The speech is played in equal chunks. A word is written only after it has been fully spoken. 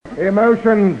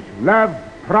Emotions, love,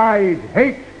 pride,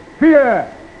 hate, fear.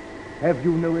 Have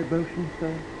you no emotions,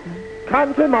 sir?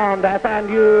 Come to Mondeath and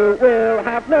you will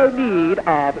have no need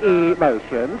of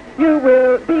emotions. You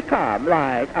will become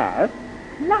like us.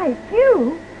 Like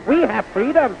you? We have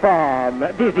freedom from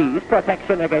disease,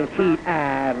 protection against heat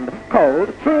and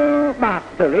cold, true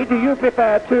mastery. Do you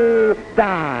prefer to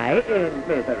die in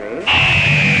misery?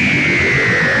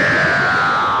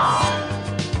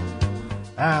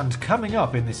 And coming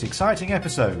up in this exciting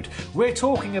episode, we're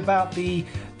talking about the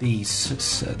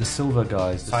silver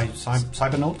guys,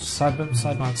 Cybernauts?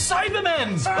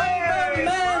 Cybermen!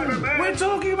 Cybermen! We're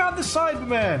talking about the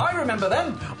Cybermen. I remember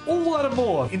them. All that and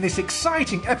more in this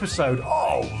exciting episode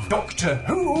of Doctor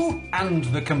Who and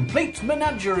the Complete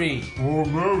Menagerie.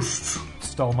 Almost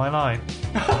stole my line.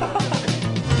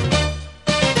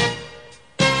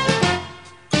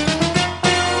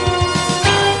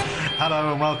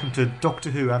 Hello and welcome to Doctor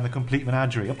Who and the Complete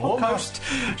Menagerie, a podcast.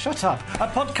 Shut up! A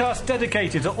podcast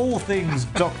dedicated to all things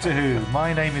Doctor Who.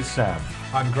 My name is Sam.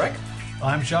 I'm Greg.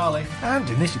 I'm Charlie. And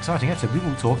in this exciting episode, we will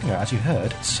be talking about, as you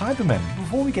heard, Cybermen.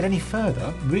 Before we get any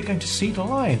further, we're going to see the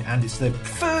line, and it's the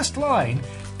first line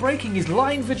breaking his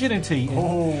line virginity.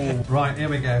 Right, here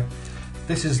we go.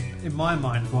 This is, in my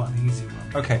mind, quite an easy one.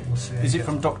 Okay. We'll see. Is it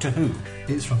from Doctor Who?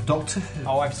 It's from Doctor Who.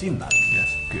 Oh, I've seen that. Yes.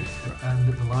 Good. And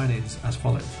the line is as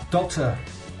follows. Doctor,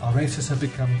 our races have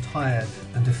become tired,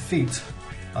 and defeat,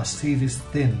 our seed is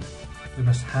thin. We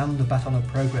must hand the baton of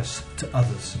progress to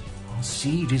others. Our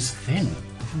seed is thin.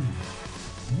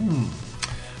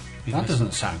 That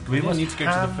doesn't sound good. We need to go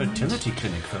to the fertility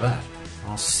clinic for that.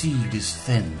 Our seed is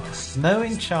thin.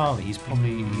 Knowing Charlie, he's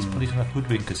probably done a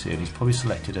hoodwinkers here, and he's probably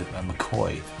selected a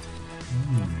McCoy.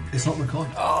 It's not McCoy.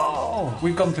 Oh!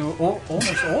 We've gone through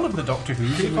almost all of the Doctor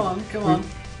Who's. Come on.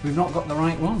 We've not got the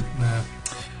right one. No.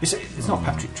 It's not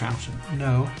Patrick Troughton.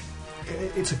 No.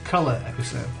 It's a colour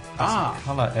episode.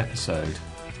 Colour episode.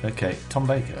 Okay, Tom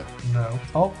Baker. No.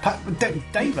 Oh,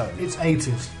 Davo. It's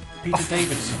 80s. Peter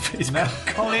Davidson. It's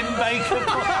Colin Baker.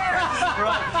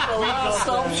 Right. Last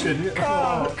option.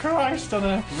 Oh, Christ on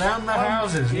earth. Round the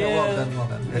houses. Yeah. Well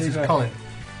done. This is Colin.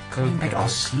 Colin Baker. Our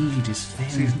seed is thin.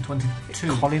 Season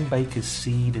 22. Colin Baker's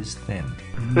seed is thin.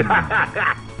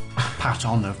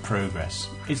 Baton of progress.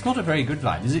 It's not a very good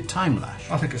line, is it?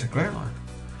 Timelash. I think it's a great line.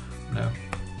 No.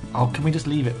 Oh, can we just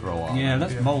leave it for a while? Yeah,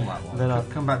 let's mull that one. Then I'll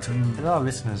Come back to it. let our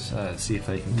listeners see if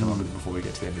they can come up with it before we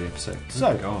get to the end of the episode.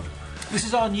 So, God. this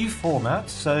is our new format.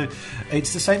 So,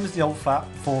 it's the same as the old fat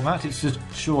format. It's just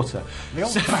shorter. The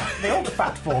old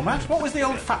fat format? What was the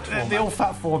old fat format? The old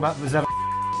fat format was ever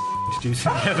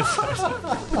introducing the episode.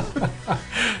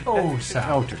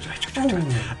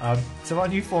 So our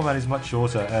new format is much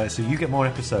shorter. So you get more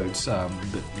episodes, but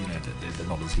they're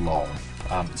not as long.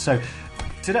 So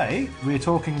today we're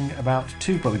talking about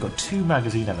we've got two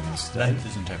magazine elements today. That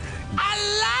isn't everything. I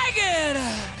like it!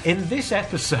 In this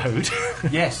episode,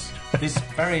 Yes, this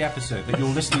very episode that you're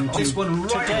listening to This one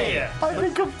right today. here. I've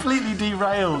been completely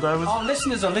derailed. Our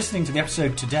listeners are listening to the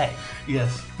episode today.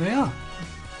 Yes. They are.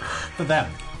 For them.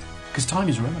 Because time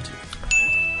is relative.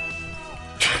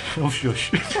 Oh, shush.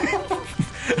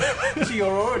 So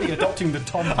you're already adopting the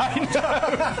Tom. I know.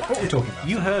 What are we talking about?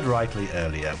 You heard rightly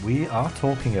earlier. We are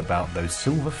talking about those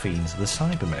silver fiends, the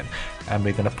Cybermen, and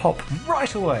we're going to pop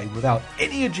right away, without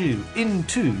any ado,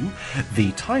 into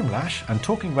the Timelash and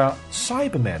talking about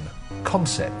Cybermen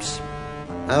concepts.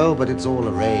 Oh, but it's all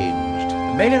arranged.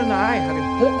 Maynard and I have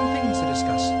important things to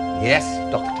discuss. Yes,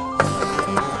 Doctor.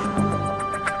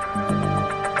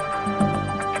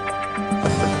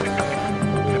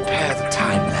 Prepare the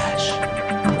Timelash.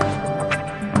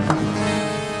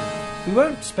 We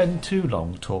won't spend too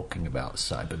long talking about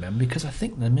Cybermen because I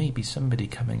think there may be somebody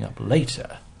coming up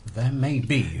later. There may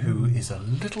be who is a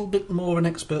little bit more an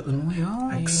expert than we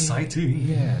are. Exciting.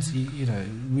 Yes, he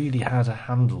really has a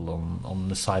handle on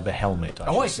the cyber helmet.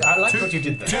 I like what you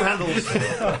did there. 2 handles.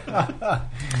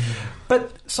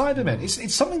 But Cybermen,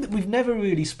 it's something that we've never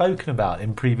really spoken about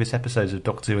in previous episodes of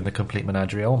Doctor Who and the Complete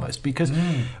Menagerie, almost, because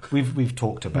we've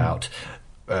talked about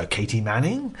Katie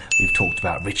Manning, we've talked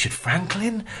about Richard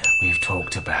Franklin, we've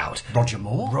talked about Roger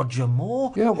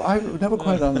Moore. Yeah, well, I never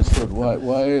quite understood why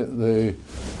they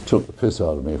took the piss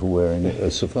out of me for wearing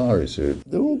a safari suit.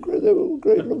 They were all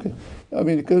great looking. I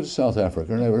mean, you go to South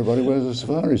Africa and everybody wears a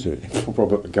safari suit.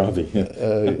 Robert Mugabe.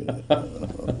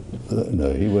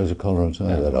 No, he wears a collar and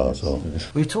tie, that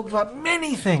arsehole. We've talked about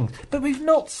many things, but we've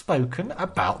not spoken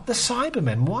about the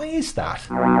Cybermen. Why is that?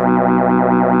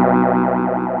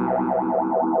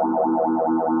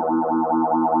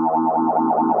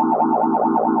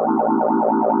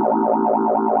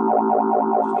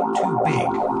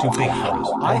 Too big for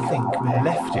us. I think we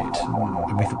left it.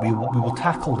 We will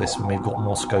tackle this when we've got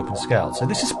more scope and scale. So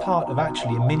this is part of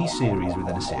actually a mini-series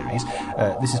within a series.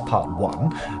 This is part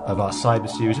 1 of our cyber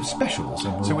series of specials.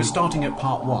 And So we're starting at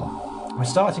part 1. we're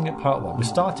starting at part 1. We're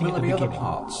starting Will at the there be other beginning.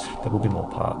 parts? There will be more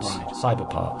parts. Right. Cyber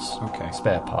parts. Okay.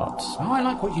 Spare parts. Oh, I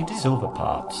like what you did. Silver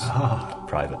parts.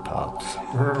 Private parts.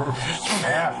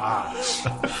 Spare parts.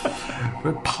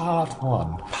 We're part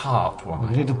 1. Part 1.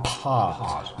 We need a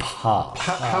part.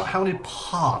 How many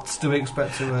parts do we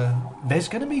expect to There's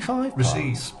going to be 5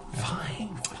 receive?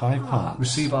 parts. 5 parts.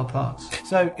 Receive our parts.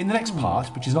 So, in the next part,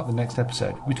 which is not the next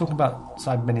episode, we're talking about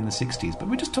Cybermen in the 60s, but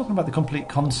we're just talking about the complete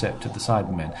concept of the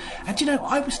Cybermen. And, you know,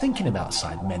 I was thinking about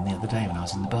Cybermen the other day when I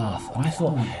was in the bath, and I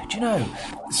thought, do you know,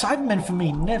 Cybermen for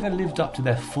me never lived up to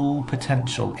their full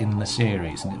potential in the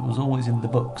series, and it was always in the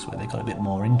books where they got a bit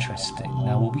more interesting.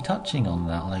 Now, we'll be touching on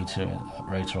that later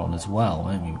on as well,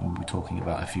 won't we? We'll be talking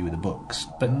about a few of the books.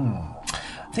 But,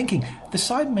 thinking, the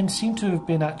Cybermen seem to have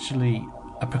been actually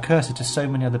a precursor to so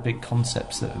many other big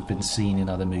concepts that have been seen in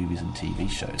other movies and TV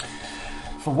shows.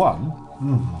 For one,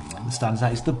 that stands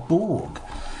out is the Borg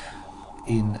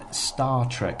in Star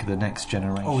Trek: The Next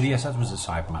Generation. Oh yes, that was a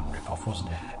Cyberman rip-off, wasn't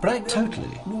it? But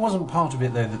Totally. It wasn't part of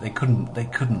it though that they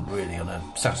couldn't really on a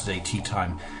Saturday tea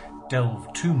time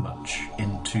delve too much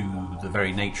into the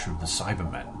very nature of the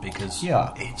Cybermen because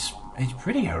it's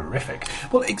pretty horrific.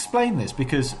 Well, explain this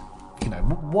because, you know,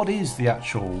 what is the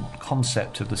actual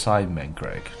concept of the Cybermen,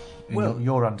 Greg?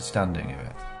 Your understanding of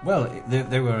it. Well,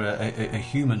 they were a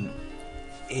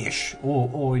human-ish,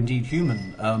 or indeed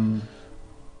human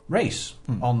race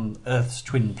on Earth's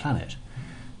twin planet,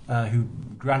 who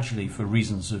gradually, for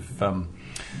reasons of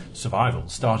survival,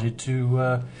 started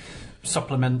to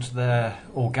supplement their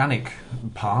organic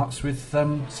parts with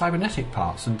cybernetic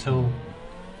parts until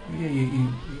you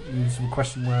sort of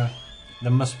question where they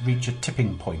must reach a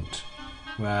tipping point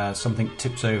where something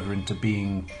tips over into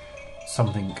being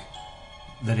something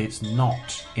that it's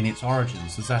not in its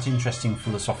origins. There's that interesting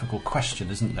philosophical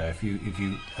question, isn't there? If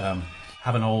you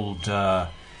have an old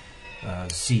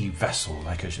sea vessel,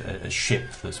 like a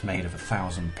ship that's made of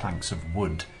 1,000 planks of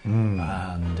wood,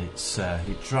 and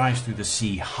it drives through the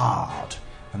sea hard,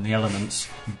 and the elements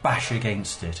bash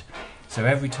against it. So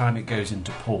every time it goes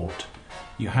into port,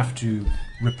 you have to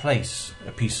replace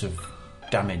a piece of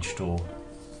damaged or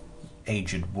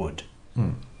aged wood,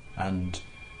 and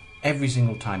every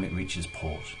single time it reaches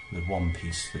port, there's one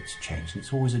piece that's changed, and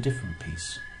it's always a different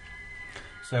piece.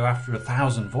 So after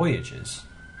 1,000 voyages,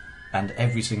 and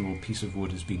every single piece of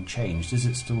wood has been changed, is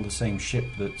it still the same ship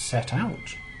that set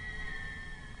out?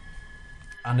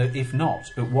 And if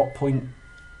not, at what point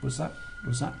was that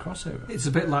crossover? It's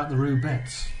a bit like the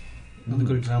Rubettes. Another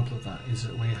good example of that is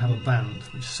that when you have a band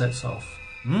which sets off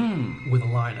with a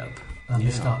lineup and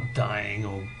they start dying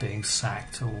or being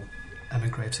sacked or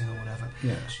emigrating or whatever,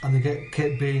 and they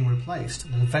keep being replaced,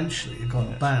 and eventually you've got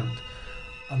a band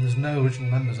and there's no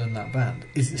original members in that band.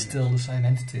 Is it still the same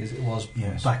entity as it was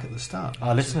back at the start?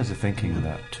 Our listeners are thinking of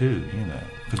that too, you know,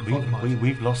 because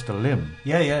we've lost a limb.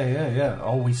 Yeah.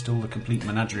 Are we still the complete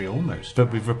menagerie almost?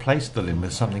 But we've replaced the limb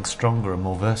with something stronger and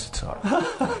more versatile.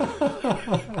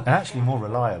 And actually more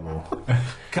reliable.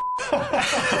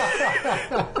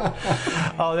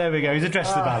 Oh, there we go. He's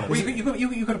addressed the balance. Well,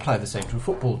 you could apply the same to a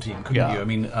football team, couldn't you? I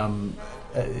mean,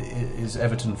 is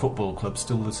Everton Football Club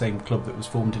still the same club that was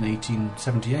formed in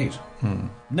 1878?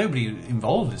 Nobody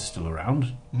involved is still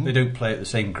around. They don't play at the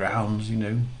same grounds, you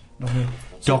know.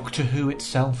 Doctor Who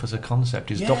itself as a concept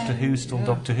is Doctor Who still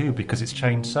Doctor Who because it's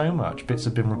changed so much. Bits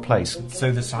have been replaced.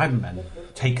 So the Cybermen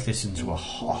take this into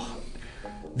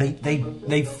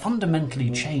They fundamentally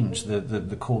change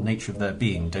the core nature of their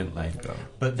being, don't they?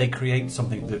 But they create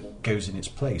something that goes in its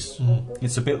place.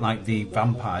 It's a bit like the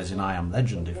vampires in I Am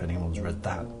Legend, if anyone's read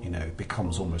that. You know, it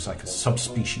becomes almost like a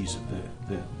subspecies of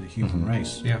the human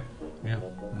race. Yeah.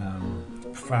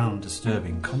 Profound,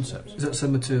 disturbing concept. Is that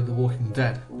similar to The Walking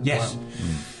Dead? Yes. Well,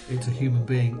 it's a human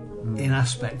being in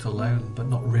aspect alone, but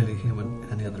not really human in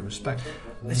any other respect.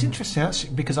 It's interesting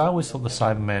actually, because I always thought the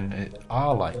Cybermen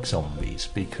are like zombies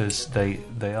because they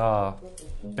are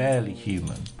barely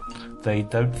human. They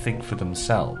don't think for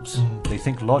themselves. They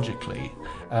think logically,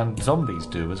 and zombies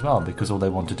do as well because all they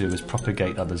want to do is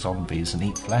propagate other zombies and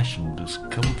eat flesh and just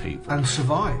kill people and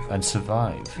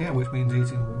survive. Yeah, which means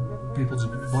eating people's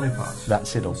body parts.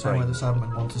 That's it. So where the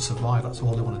Cybermen want to survive, that's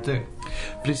all they want to do.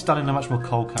 But it's done in a much more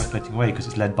cold, calculating way because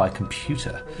it's led by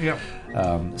computer. Yeah.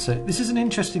 So this is an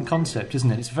interesting concept,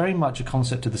 isn't it? It's very much a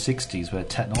concept of the 60s where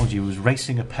technology was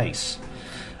racing apace.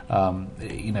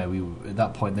 You know, at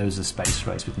that point there was a space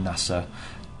race with NASA.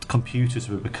 computers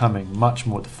were becoming much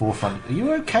more at the forefront. Are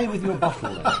you okay with your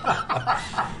bottle?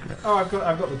 Oh, I've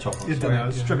got the top one. Sorry, I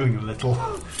was struggling a little.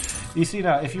 You see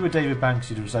now, if you were David Banks,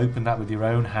 you'd just open that with your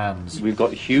own hands. We've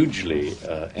got hugely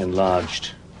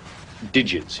enlarged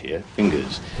digits here,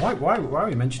 fingers. Why are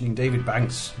we mentioning David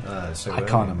Banks so I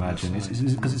can't imagine. It's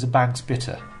because it's a Banks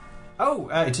bitter. Oh,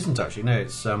 it isn't actually. No,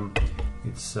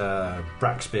 it's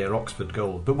Braxbeer Oxford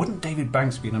Gold. But wouldn't David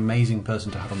Banks be an amazing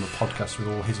person to have on the podcast with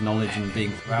all his knowledge and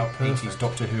being throughout 80s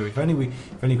Doctor Who? If only we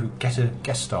could get a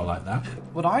guest star like that.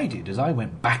 What I did is I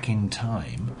went back in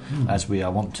time, as we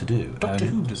are wont to do. Doctor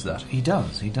Who does that. He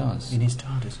does. In his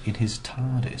TARDIS. In his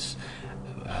TARDIS.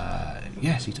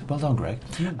 Yes, he did. Well done, Greg.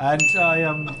 And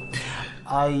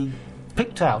I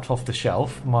picked out off the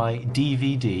shelf my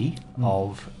DVD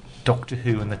of Doctor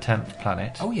Who and the 10th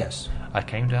Planet. Oh, yes. I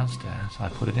came downstairs, I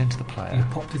put it into the player. You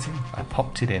popped it in? I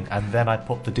popped it in, and then I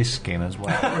put the disc in as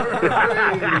well.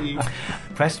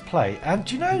 Pressed play, and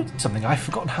do you know something? I've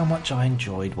forgotten how much I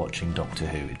enjoyed watching Doctor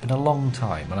Who. It's been a long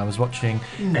time when I was watching...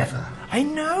 Never. I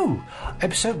know!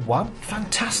 Episode 1,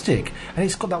 fantastic. And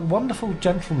it's got that wonderful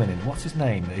gentleman in, what's his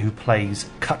name, who plays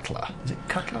Cutler. Is it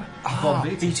Cutler? Bob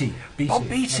Beatty. Bob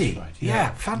Beatty. Right,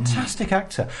 yeah, fantastic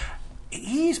actor.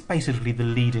 He's basically the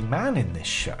leading man in this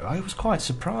show. I was quite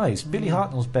surprised. Billy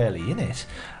Hartnell's barely in it.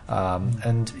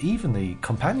 And even the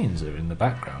companions are in the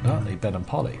background, aren't they? Ben and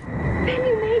Polly. Ben,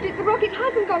 you made it. The rocket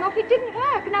hasn't gone off. It didn't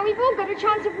work. Now we've all got a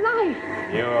chance of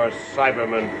life. Your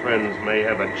Cybermen friends may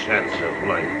have a chance of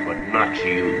life, but not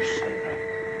you,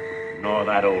 sir. Nor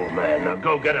that old man. Now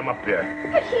go get him up here.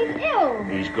 But he's ill.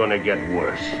 He's gonna get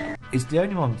worse. It's the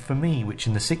only one, for me, which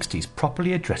in the 60s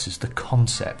properly addresses the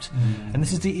concept. And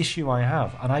this is the issue I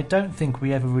have. And I don't think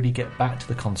we ever really get back to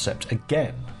the concept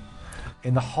again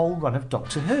in the whole run of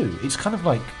Doctor Who. It's kind of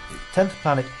like, 10th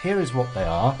Planet, here is what they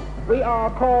are. We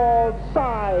are called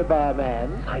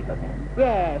Cybermen. Cybermen?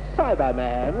 Yes,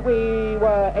 Cybermen. We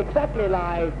were exactly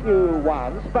like you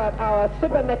once, but our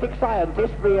cybernetic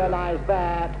scientists realized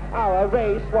that our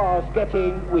race was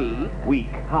getting weak.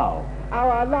 Weak? How?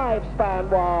 Our lifespan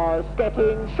was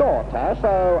getting shorter,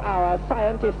 so our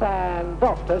scientists and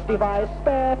doctors devised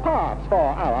spare parts for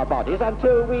our bodies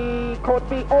until we could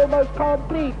be almost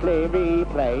completely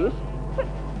replaced. But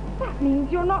that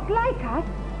means you're not like us.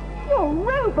 You're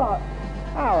robots.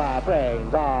 Our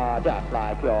brains are just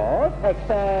like yours,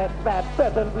 except that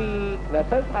certain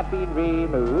weaknesses have been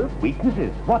removed.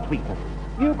 Weaknesses? What weaknesses?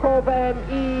 You call them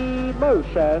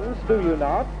emotions, do you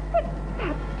not? But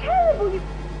that's terrible.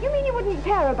 You mean you wouldn't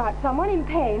care about someone in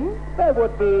pain? There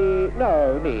would be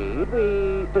no need.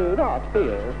 We do not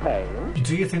feel pain.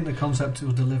 Do you think the concept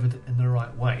was delivered in the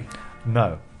right way?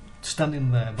 No.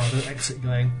 Standing there by the exit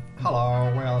going,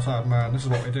 hello, we are the Cybermen, this is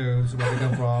what we do, this is where we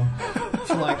come from.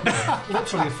 For like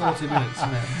literally 40 minutes,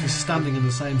 isn't it? Just standing in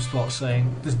the same spot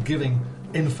saying, just giving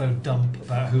info dump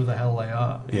about who the hell they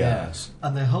are. Yeah. Yes.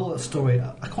 And the whole story,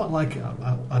 I quite like it.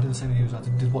 I did the same news, I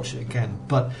did watch it again,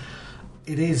 but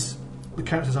it is... The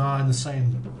characters are in the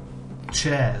same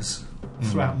chairs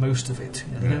throughout most of it.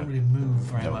 They don't really move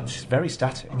very much. It's very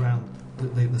static. Around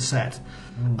the set.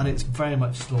 And it's very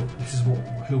much sort of, this is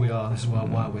who we are, this is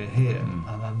why we're here.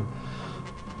 And then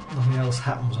nothing else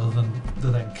happens other than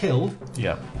they're then killed.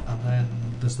 Yeah. And then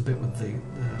there's the bit with the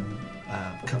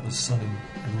Cutler's son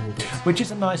in orbit. Which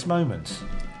is a nice moment.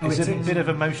 It's a bit of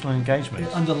emotional engagement.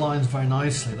 It underlines very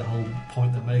nicely the whole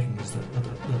point they're making is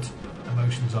that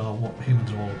emotions are what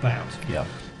humans are all about. Yeah.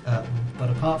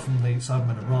 But apart from the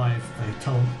Cybermen arrive, they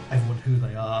tell everyone who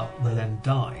they are, they then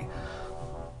die.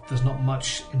 There's not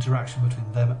much interaction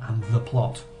between them and the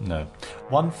plot. No.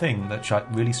 One thing that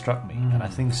really struck me, and I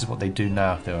think this is what they do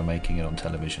now if they were making it on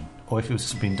television, or if it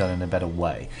was been done in a better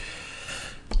way,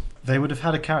 they would have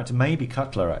had a character, maybe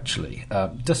Cutler actually,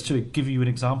 just to give you an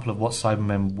example of what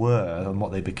Cybermen were and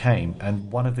what they became,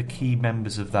 and one of the key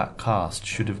members of that cast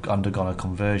should have undergone a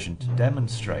conversion to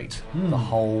demonstrate the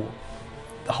whole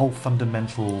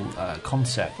fundamental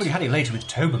concept. Well, you had it later with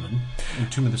Toberman in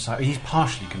Tomb of the Cybermen. He's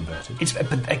partially converted.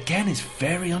 But again, it's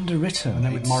very underwritten. And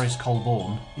then with Maurice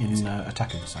Colborne in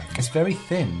Attack of the Cybermen. It's very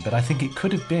thin, but I think it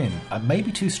could have been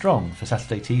maybe too strong for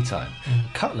Saturday tea time.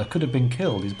 Cutler could have been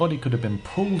killed, his body could have been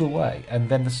pulled away, and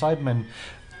then the Cybermen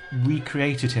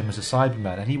recreated him as a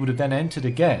Cyberman, and he would have then entered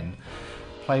again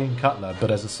playing Cutler,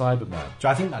 but as a Cyberman. So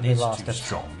I think that is too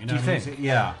strong. Do you think?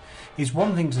 Yeah. It's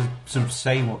one thing to sort of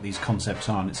say what these concepts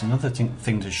are, and it's another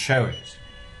thing to show it.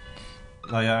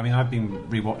 Like, I mean, I've been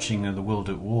rewatching The World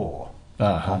at War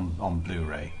on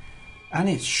Blu-ray, and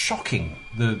it's shocking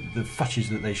the footage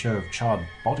that they show of charred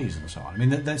bodies and so on. I mean,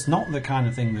 that's not the kind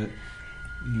of thing that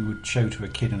you would show to a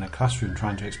kid in a classroom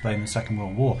trying to explain the Second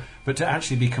World War. But to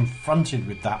actually be confronted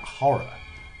with that horror,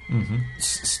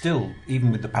 still,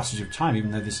 even with the passage of time,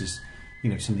 even though this is,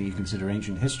 something you consider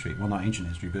ancient history, well, not ancient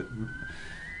history, but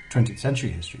 20th century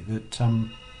history, that,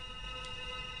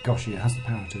 gosh, it has the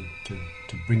power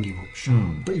to bring you up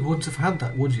sharp. But you wouldn't have had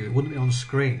that, would you? It wouldn't be on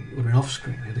screen. It would have been off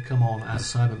screen. It would have come on as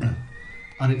Cybermen.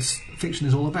 And fiction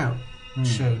is all about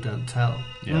show, don't tell.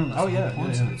 Yeah. That's the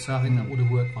point of it. So I think that would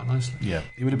have worked quite nicely. Yeah,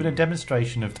 it would have been a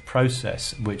demonstration of the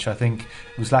process, which I think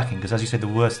was lacking, because as you said, the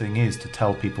worst thing is to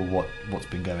tell people what's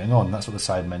been going on. That's what the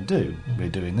Cybermen do. We're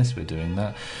doing this, we're doing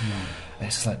that. And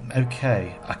it's like,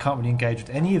 okay, I can't really engage with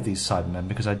any of these Cybermen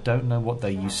because I don't know what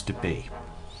they used to be.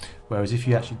 Whereas if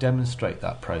you actually demonstrate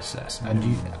that process, and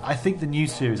I think the new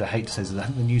series, I hate to say this, I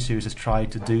think the new series has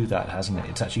tried to do that, hasn't it?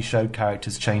 It's actually showed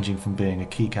characters changing from being a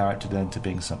key character then to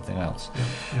being something else.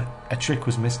 A trick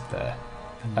was missed there,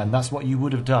 and that's what you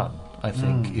would have done, I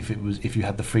think, if you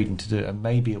had the freedom to do it, and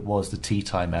maybe it was the tea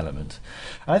time element.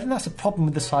 And I think that's the problem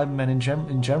with the Cybermen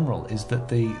in general, is that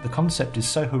the concept is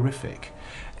so horrific.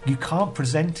 You can't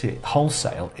present it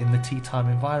wholesale in the tea time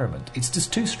environment. It's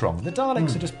just too strong. The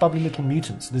Daleks are just bubbly little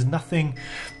mutants. There's nothing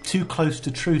too close to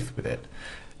truth with it.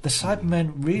 The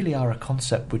Cybermen really are a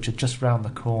concept which are just round the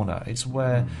corner. It's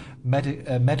where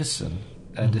medicine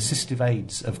and assistive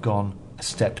aids have gone a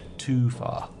step too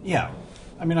far. Yeah.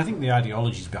 I mean, I think the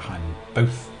ideologies behind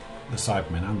both the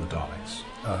Cybermen and the Daleks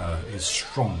is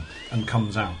strong and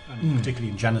comes out, and particularly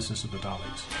in Genesis of the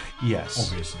Daleks. Yes.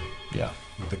 Obviously. Yeah.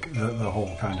 The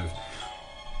whole kind of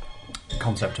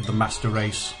concept of the master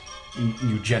race,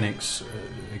 eugenics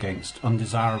against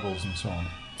undesirables and so on.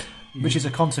 Which is a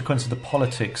consequence of the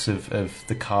politics of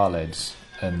the Khaleds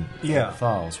and the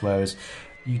Thals, whereas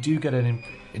you do get an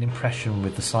impression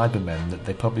with the Cybermen that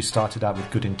they probably started out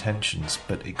with good intentions,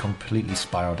 but it completely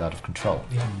spiralled out of control.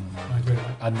 Yeah, I agree.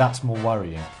 And that's more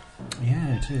worrying.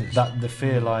 Yeah, it is. That the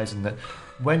fear lies in that.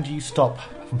 When do you stop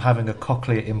from having a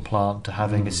cochlear implant to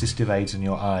having assistive aids in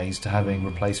your eyes to having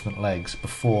replacement legs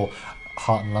before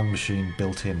heart and lung machine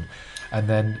built in? And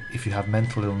then if you have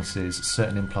mental illnesses,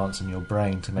 certain implants in your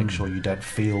brain to make sure you don't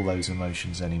feel those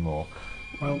emotions anymore.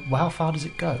 Well, how far does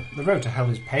it go? The road to hell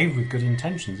is paved with good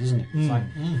intentions, isn't it? It's like,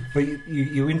 but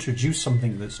you introduce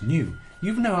something that's new.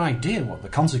 You've no idea what the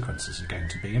consequences are going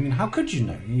to be. I mean, how could you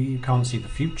know? You can't see the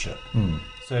future.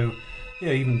 So,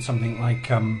 even something like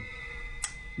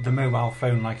the mobile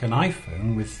phone, like an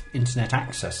iPhone with internet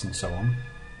access and so on,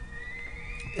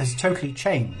 has totally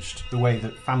changed the way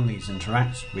that families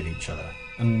interact with each other.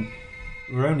 And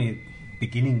we're only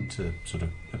beginning to sort of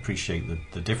appreciate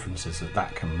the differences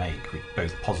that can make, with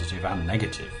both positive and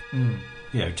negative.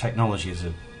 Technology is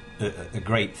a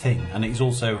great thing, and it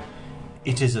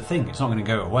is a thing. It's not going to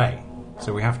go away,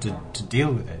 so we have to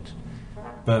deal with it.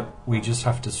 But we just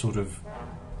have to sort of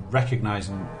recognise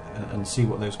and see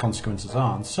what those consequences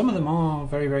are. And some of them are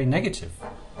very, very negative.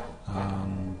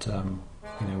 And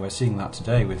we're seeing that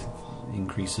today with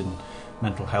increase in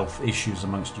mental health issues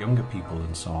amongst younger people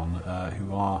and so on,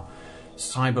 who are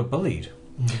cyber-bullied.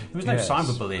 There was no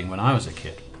cyber-bullying when I was a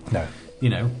kid. No.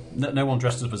 No one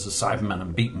dressed up as a Cyberman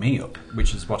and beat me up,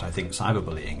 which is what I think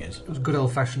cyber-bullying is. It was good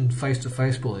old-fashioned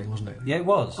face-to-face bullying, wasn't it? Yeah, it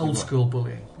was. Old-school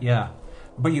bullying. Yeah.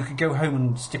 But you could go home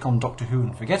and stick on Doctor Who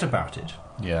and forget about it.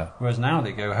 Yeah. Whereas now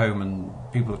they go home and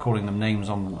people are calling them names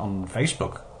on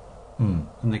Facebook.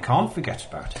 And they can't forget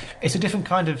about it. It's a different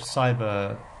kind of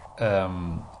cyber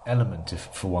element, if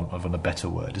for want of a better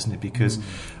word, isn't it? Because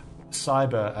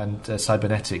cyber and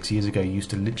cybernetics years ago used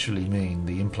to literally mean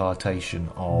the implantation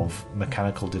of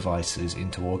mechanical devices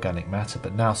into organic matter,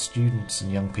 but now students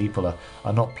and young people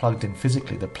are not plugged in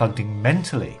physically, they're plugged in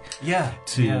mentally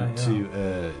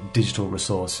to digital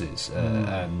resources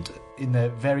and in their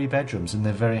very bedrooms, in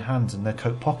their very hands, in their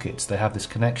coat pockets they have this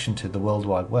connection to the World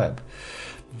Wide Web.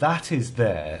 That is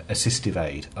their assistive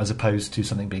aid, as opposed to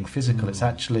something being physical. It's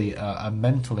actually a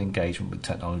mental engagement with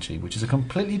technology, which is a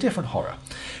completely different horror.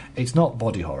 It's not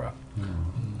body horror.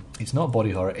 It's not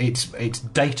body horror. It's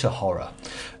data horror.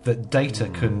 That data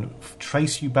can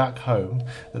trace you back home.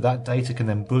 That data can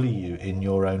then bully you in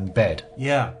your own bed.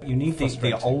 Yeah, you need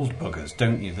the old buggers,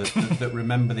 don't you? That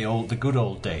remember the good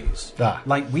old days.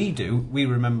 Like we do. We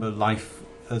remember life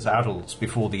as adults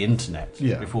before the internet,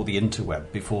 before the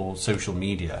interweb, before social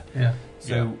media.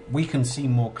 So we can see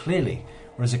more clearly.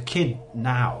 Whereas a kid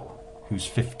now, who's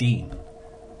 15,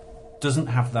 doesn't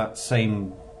have that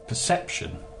same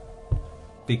perception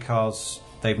because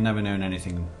they've never known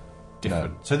anything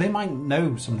different. So they might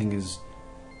know something is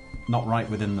not right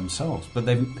within themselves, but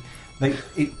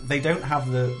they don't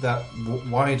have that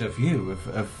wider view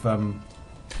of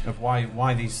of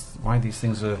why these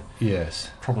things are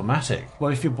problematic.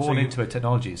 Well, if you're born into a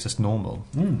technology, it's just normal.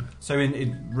 So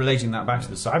in relating that back to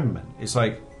the Cybermen, it's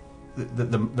like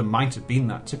there might have been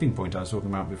that tipping point I was talking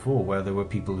about before, where there were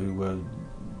people who were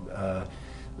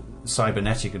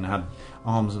cybernetic and had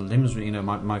arms and limbs. You know,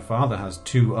 my father has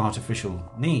 2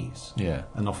 artificial knees,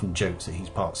 and often jokes that he's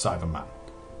part Cyberman,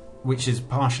 which is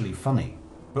partially funny,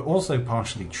 but also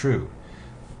partially true.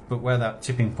 But where that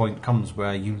tipping point comes,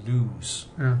 where you lose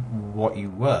what you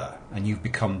were and you've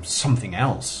become something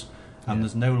else, and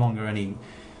there's no longer any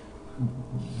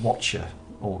watcher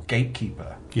or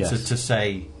gatekeeper to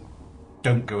say,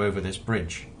 don't go over this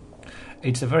bridge.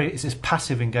 It's this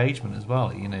passive engagement as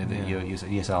well. You know, that you say,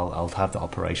 yes, I'll have that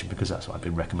operation because that's what I've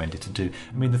been recommended to do.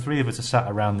 I mean, the 3 of us are sat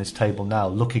around this table now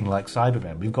looking like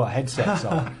Cybermen. We've got headsets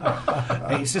on.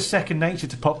 It's just second nature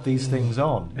to pop these things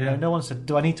on. You know, no one said,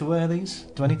 do I need to wear these?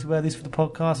 Do I need to wear these for the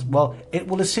podcast? Well, it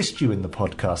will assist you in the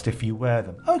podcast if you wear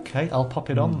them. Okay, I'll pop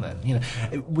it on then. You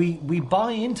know, we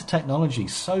buy into technology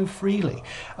so freely.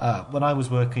 When I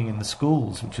was working in the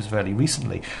schools, which was fairly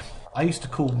recently, I used to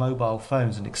call mobile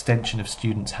phones an extension of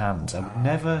students' hands. I would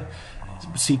never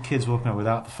see kids walking around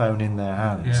without the phone in their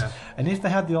hands. And if they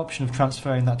had the option of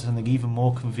transferring that to something even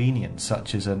more convenient,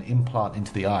 such as an implant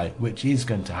into the eye, which is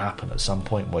going to happen at some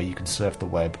point where you can surf the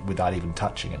web without even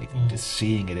touching anything, just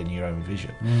seeing it in your own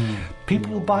vision,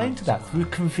 people will buy into that through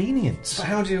convenience. But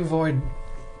how do you avoid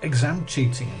exam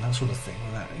cheating and that sort of thing?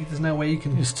 There's no way you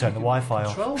can just turn the Wi-Fi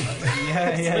off.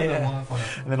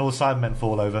 And then all the Cybermen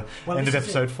fall over. End of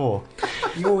episode 4.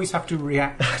 You always have to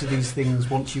react to these things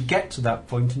once you get to that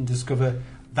point and discover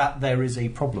that there is a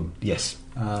problem. Yes.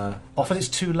 Often it's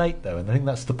too late, though, and I think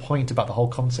that's the point about the whole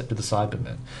concept of the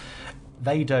Cybermen.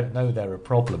 They don't know they're a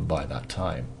problem by that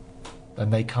time,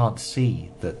 and they can't see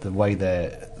that the way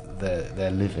they're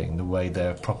living, the way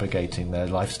they're propagating their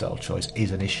lifestyle choice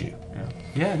is an issue.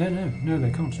 No,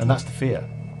 they can't. And that's the fear.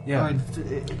 Yeah, I mean,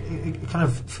 it kind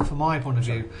of, from my point of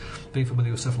view, being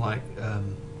familiar with stuff like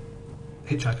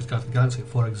Hitchhiker's Guide to the Galaxy,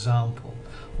 for example,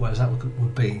 whereas that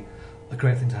would be a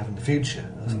great thing to have in the future,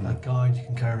 as a guide you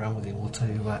can carry around with you and will tell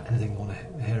you about anything you want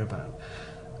to hear about.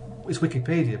 It's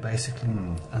Wikipedia, basically,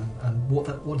 and what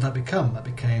did that become? That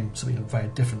became something a very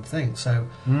different thing. So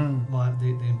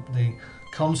the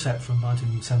concept from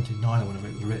 1979 or whenever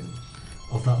it was written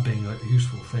of that being a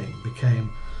useful thing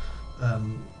became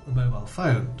the mobile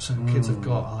phone. So kids have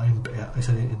got, I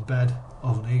said it in bed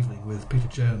of an evening with Peter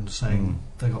Jones saying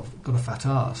they got a fat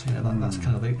arse. You know, that's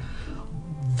kind of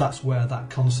that's where that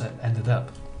concept ended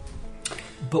up.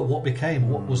 But what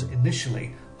was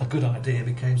initially a good idea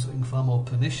became something far more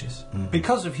pernicious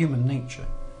because of human nature.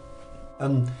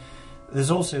 And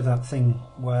there's also that thing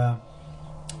where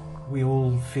we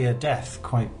all fear death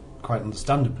quite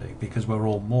understandably, because we're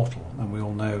all mortal and we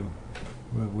all know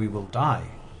we will die.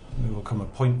 There will come a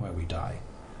point where we die.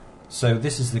 So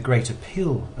this is the great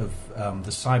appeal of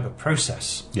the cyber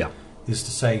process. Is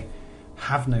to say,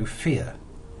 have no fear.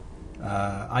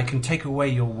 I can take away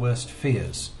your worst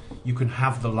fears. You can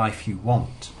have the life you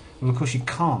want. Well, of course you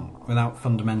can't without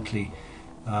fundamentally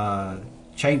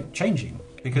changing,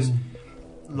 because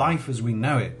life as we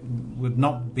know it would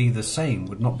not be the same,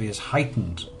 would not be as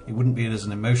heightened. It wouldn't be as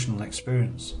an emotional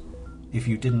experience if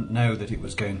you didn't know that it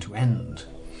was going to end.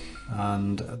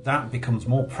 And that becomes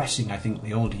more pressing, I think,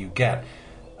 the older you get.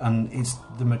 And it's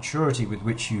the maturity with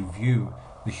which you view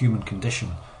the human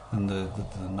condition and the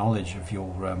knowledge of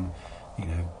your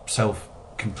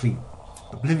self-complete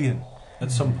oblivion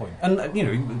at some point.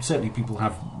 And certainly people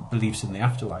have beliefs in the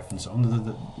afterlife and so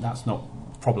on. That's not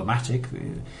problematic.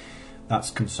 That's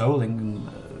consoling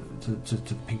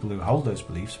to people who hold those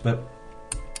beliefs. But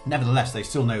nevertheless, they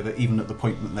still know that even at the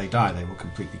point that they die, they will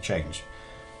completely change.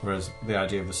 Whereas the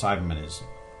idea of the Cybermen is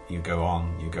you go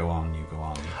on, you go on, you go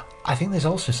on. I think there's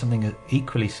also something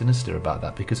equally sinister about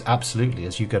that, because absolutely,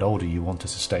 as you get older, you want to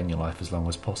sustain your life as long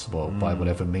as possible by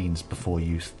whatever means before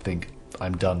you think,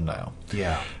 I'm done now.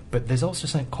 Yeah. But there's also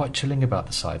something quite chilling about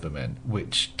the Cybermen,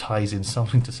 which ties in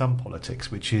something to some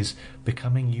politics, which is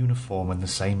becoming uniform and the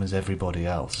same as everybody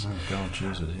else. Oh, God,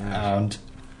 Jesus, yeah. And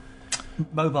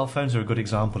mobile phones are a good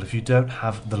example. If you don't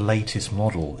have the latest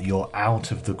model, you're out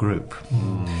of the group.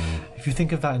 If you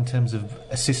think of that in terms of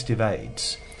assistive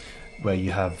aids, where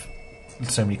you have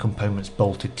so many components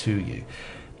bolted to you,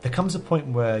 there comes a point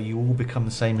where you all become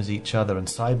the same as each other, and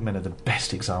Cybermen are the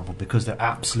best example because they're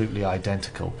absolutely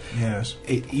identical. Yes.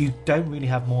 You don't really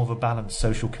have more of a balanced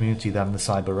social community than the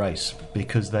cyber race,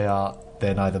 because they're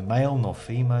neither male nor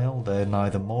female, they're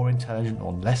neither more intelligent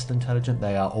nor less intelligent,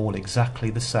 they are all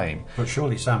exactly the same. But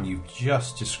surely, Sam, you've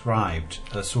just described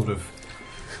a sort of...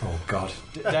 Oh, God.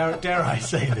 Dare I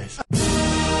say this?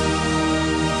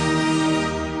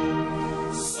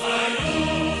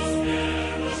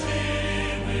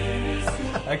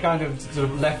 a kind of sort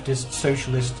of leftist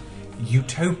socialist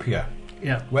utopia.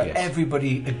 Yeah. Where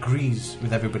everybody agrees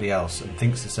with everybody else and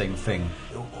thinks the same thing.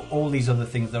 All these other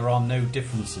things, there are no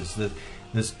differences.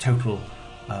 There's total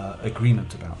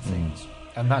agreement about things.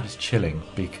 And that is chilling,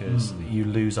 because you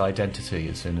lose identity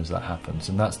as soon as that happens.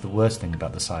 And that's the worst thing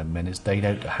about the Cybermen, is they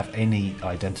don't have any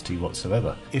identity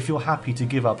whatsoever. If you're happy to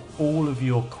give up all of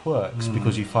your quirks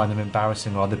because you find them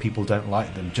embarrassing or other people don't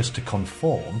like them just to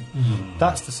conform,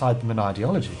 that's the Cybermen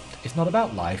ideology. It's not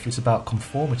about life, it's about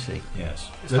conformity. Yes.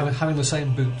 It's having the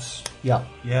same boots. Yeah.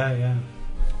 Yeah.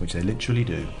 Which they literally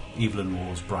do. Evelyn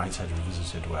Waugh's Brideshead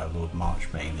Revisited, where Lord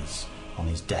Marchmain is on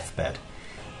his deathbed.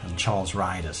 And Charles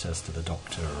Ryder says to the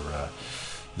Doctor,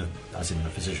 as in the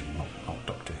physician, not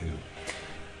Doctor Who,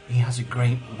 he has a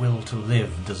great will to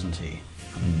live, doesn't he?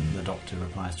 And the Doctor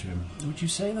replies to him, would you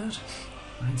say that?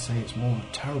 I'd say it's more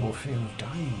a terrible fear of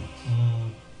dying.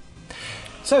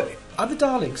 So, are the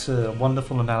Daleks a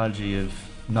wonderful analogy of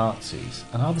Nazis?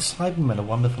 And are the Cybermen a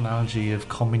wonderful analogy of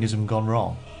communism gone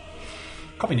wrong?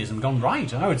 Communism gone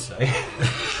right, I would say.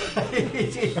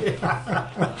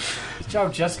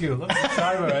 Ceausescu loves the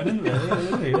Cybermen,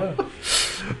 isn't he? Yeah.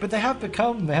 But they have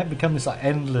become this like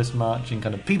endless marching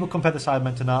kind of. People compare the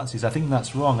Cybermen to Nazis. I think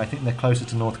that's wrong. I think they're closer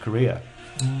to North Korea.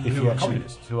 If you actually,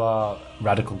 communists, who are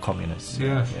radical communists.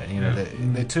 Yeah.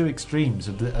 They're two extremes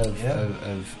of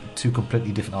two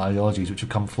completely different ideologies which have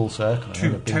come full circle.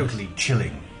 Two totally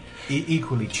chilling.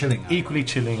 Equally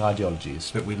chilling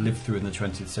ideologies that we lived through in the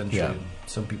 20th century. Yeah. And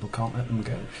some people can't let them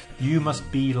go. You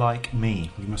must be like me.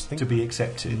 You must think to be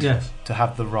accepted. Yes. To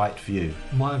have the right view.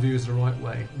 My view is the right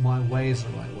way. My way is the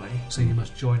right way. So you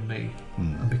must join me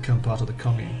and become part of the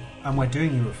commune. And we're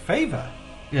doing you a favour.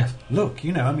 Yes. Look,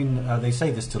 they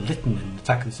say this to Lytton in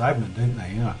Attack of the Cybermen, don't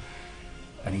they?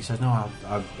 And he says, "No,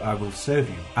 I will serve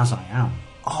you as I am."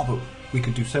 Oh, but we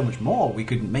could do so much more. We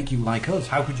could make you like us.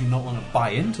 How could you not want to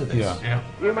buy into this? Yeah.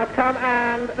 You must come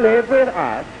and live with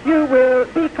us. You will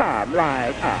become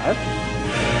like us.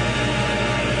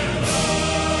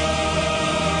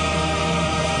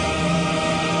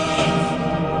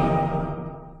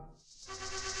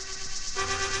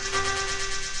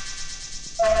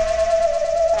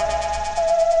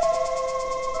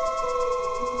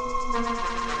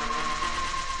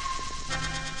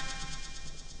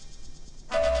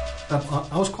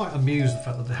 I was quite amused at the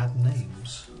fact that they had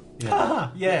names.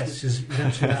 Yes. You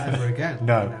don't see that ever again.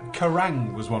 No.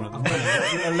 Kerrang was one of them.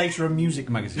 Later a music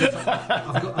magazine.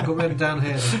 I've got written down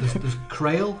here, there's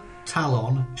Krail,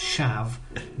 Talon, Shav,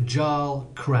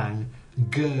 Jarl, Krang,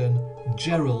 Gurn,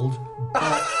 Gerald,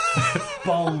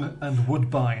 Bong and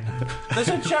Woodbine. There's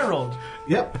a Gerald.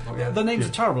 Yep. The names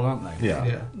are terrible, aren't they?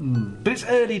 Yeah. But it's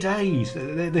early days.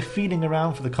 They're feeling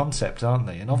around for the concept, aren't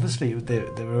they? And obviously they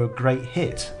were a great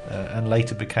hit, and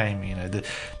later became,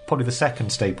 probably the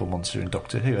second staple monster in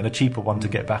Doctor Who, and a cheaper one to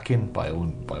get back in by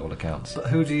all accounts. But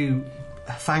who do you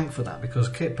thank for that? Because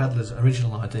Kit Pedler's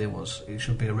original idea was it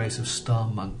should be a race of star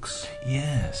monks.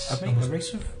 Yes. A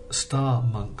race of star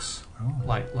monks,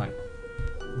 like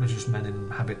religious men in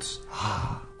habits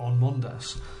on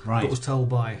Mondas. Right. But was told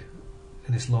by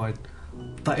Innes Lloyd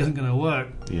that isn't going to work.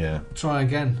 Yeah. Try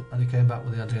again, and he came back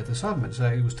with the idea of the Cybermen. So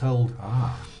he was told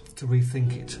to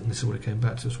rethink it, and this is what he came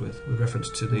back to us with reference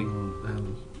to the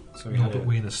Norbert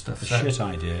Wiener stuff. A shit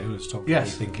idea. It was told to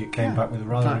think it came back with a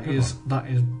rather good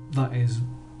one. That is,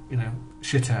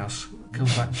 shithouse. Come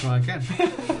back and try again.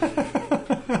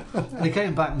 And he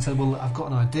came back and said, "Well, I've got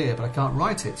an idea, but I can't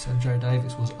write it." So Joe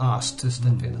Davis was asked to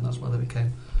step in, and that's why they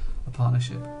became a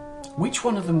partnership. Which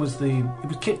one of them was it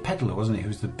was Kit Pedler, wasn't it? Who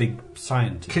was the big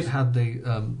scientist? Kit had the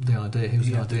idea. He was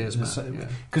the ideas man.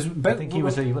 Because I think he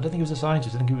was. I don't think he was a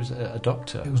scientist. I think he was a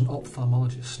doctor. He was an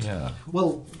ophthalmologist. Yeah.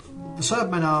 Well, the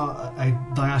Cybermen are a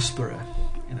diaspora.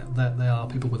 They are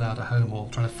people without a home or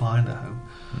trying to find a home.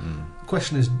 The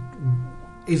question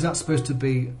is that supposed to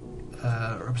be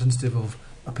representative of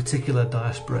a particular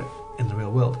diaspora in the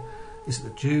real world? Is it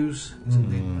the Jews? Is it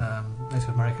the Native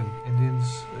American Indians?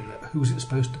 Who is it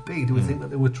supposed to be? Do we think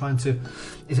that they were trying to...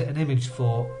 Is it an image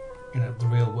for the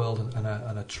real world and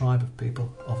a tribe of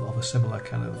people of a similar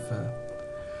kind of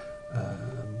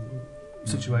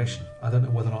situation? I don't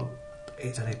know whether or not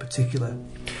it's any particular...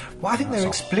 Well, I think they're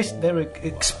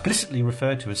explicitly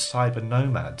referred to as cyber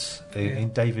nomads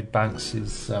in David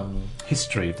Banks's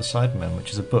History of the Cybermen,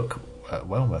 which is a book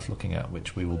well worth looking at,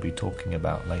 which we will be talking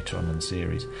about later on in the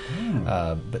series.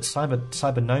 But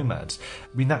cyber nomads,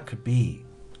 I mean, that could be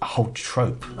a whole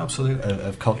trope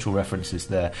of cultural references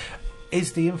there.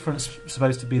 Is the inference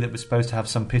supposed to be that we're supposed to have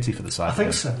some pity for the Cybermen? I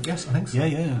think so, yes, I think so.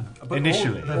 Yeah. But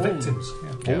initially. They're victims.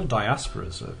 All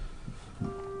diasporas are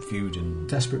viewed in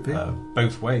desperate people,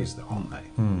 both ways, aren't they?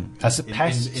 As a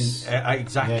pests,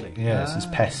 exactly. Yes, as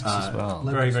pests as well.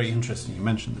 Very, very interesting. You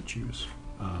mentioned the Jews,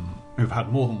 who've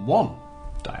had more than one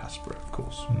diaspora, of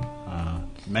course.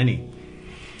 Many.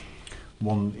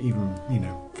 One even,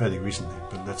 fairly recently,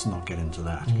 but let's not get into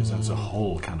that because that's a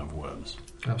whole can of worms.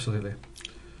 Absolutely.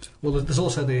 Well, there's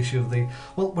also the issue of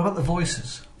what about the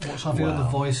voices? What's our view on the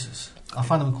voices? I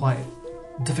find them quite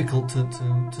difficult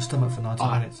to stomach for 90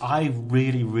 minutes. I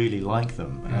really, really like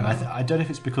them. And I don't know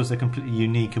if it's because they're completely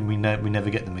unique and we never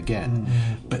get them again,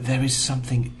 but there is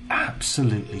something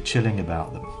absolutely chilling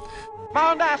about them.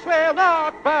 Moundas will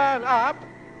not burn up.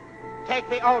 Take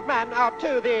the old man up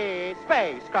to the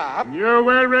spacecraft. You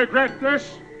will regret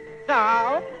this.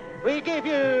 Now, we give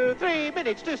you 3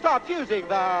 minutes to start fusing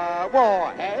the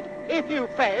warhead. If you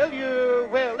fail, you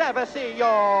will never see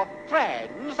your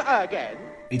friends again.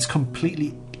 It's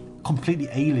completely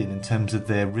alien in terms of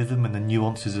their rhythm and the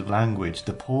nuances of language.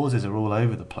 The pauses are all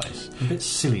over the place. A bit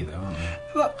silly, though, aren't they?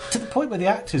 Well, to the point where the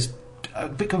actors are a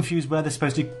bit confused where they're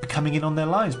supposed to be coming in on their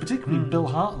lines, particularly Bill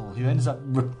Hartnell, who ends up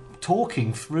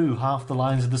talking through half the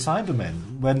lines of the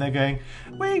Cybermen when they're going,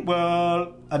 "We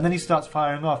will," and then he starts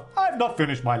firing off, "I've not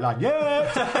finished my line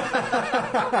yet."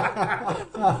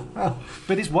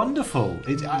 But it's wonderful.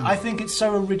 I think it's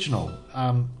so original.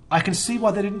 I can see why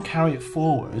they didn't carry it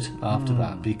forward after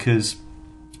that, because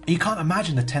you can't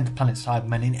imagine the 10th Planet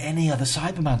Cybermen in any other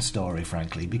Cyberman story,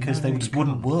 frankly, because they just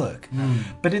wouldn't work.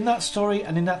 But in that story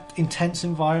and in that intense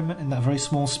environment, in that very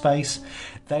small space,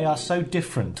 they are so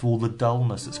different to all the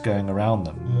dullness that's going around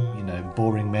them.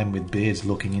 Boring men with beards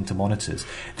looking into monitors.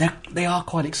 They are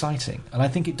quite exciting, and I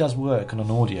think it does work on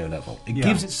an audio level. It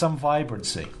gives it some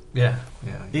vibrancy. Yeah.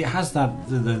 It has that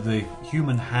the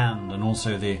human hand, and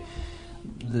also the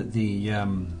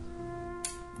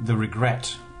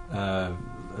regret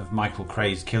of Michael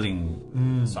Cray's killing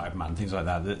Cyberman, things like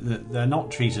that. They're not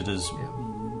treated as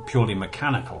purely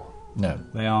mechanical. No,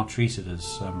 they are treated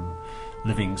as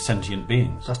living sentient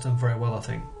beings. That's done very well, I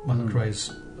think. Michael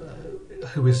Cray's,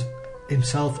 who is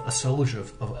himself a soldier of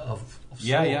sorts.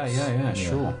 Yeah,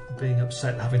 sure. Being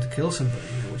upset having to kill somebody,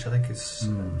 which I think is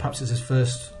perhaps is his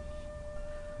first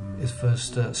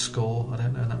score. I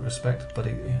don't know in that respect, but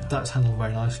that's handled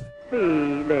very nicely.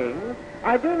 Feelings.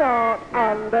 I do not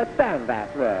understand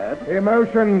that word.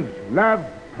 Emotions, love,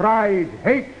 pride,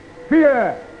 hate,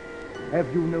 fear.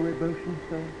 Have you no emotions,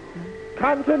 sir?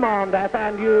 Come to Mondas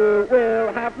and you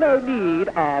will have no need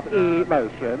of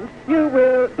emotions. You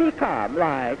will become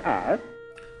like us.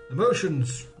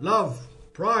 Emotions, love,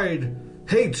 pride,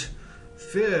 hate,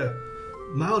 fear,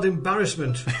 mild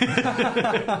embarrassment,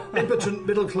 impotent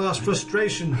middle-class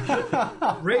frustration,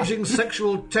 raging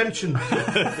sexual tension.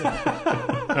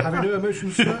 Have you no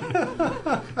emotions, sir?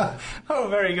 Oh,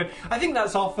 very good. I think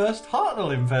that's our first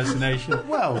Hartnell impersonation.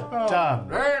 Well done.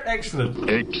 Excellent.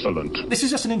 Excellent. This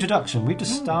is just an introduction. We've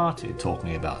just started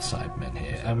talking about Cybermen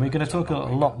here, and we're going to talk a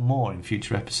lot more in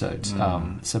future episodes.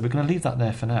 So we're going to leave that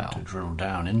there for now. To drill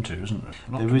down into, isn't it?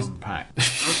 Not there to is unpack.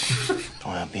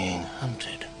 We're being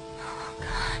hunted.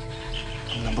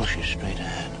 From the bushes straight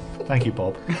ahead. Thank you,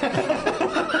 Bob. We're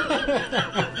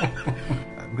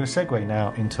going to segue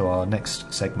now into our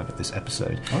next segment of this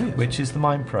episode, which is the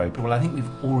Mind Probe. Well, I think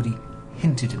we've already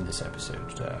hinted in this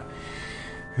episode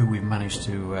who we've managed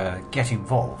to get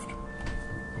involved,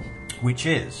 which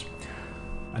is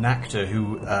an actor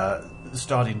who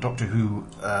starred in Doctor Who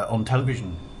on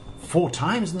television 4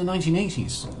 times in the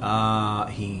 1980s.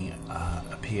 He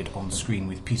appeared on screen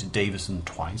with Peter Davison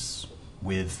twice,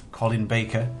 with Colin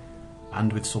Baker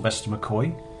and with Sylvester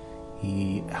McCoy.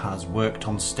 He has worked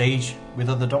on stage with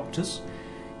other Doctors.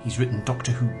 He's written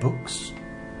Doctor Who books.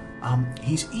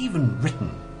 He's even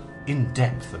written in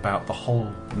depth about the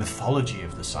whole mythology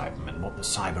of the Cybermen, what the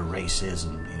Cyber race is,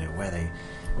 and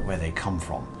where they come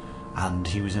from. And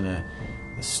he was in a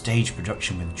stage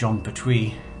production with John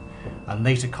Pertwee and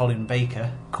later Colin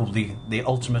Baker called the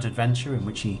Ultimate Adventure, in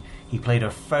which he played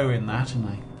a foe in that.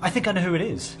 And I think I know who it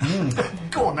is.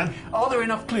 Go on, man. Are there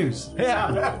enough clues?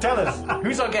 Yeah, tell us.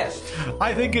 Who's our guest?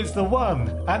 I think it's the one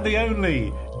and the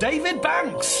only David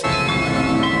Banks.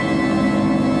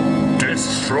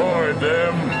 Destroy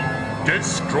them.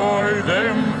 Destroy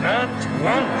them at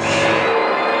once.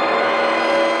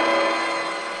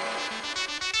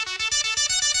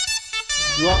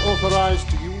 You are authorized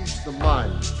to use the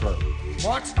Mind Probe.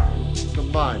 What? The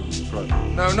Mind Probe.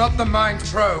 No, not the Mind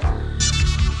Probe.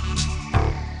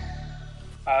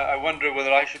 I wonder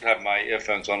whether I should have my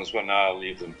earphones on as well. Now I'll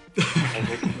leave them.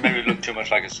 Maybe look too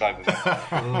much like a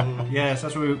Cyberman. Yes,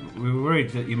 that's what we were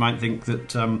worried that you might think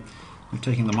that You're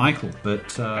taking the Michael,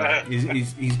 but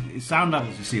he's sound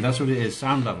levels, you see, that's what it is,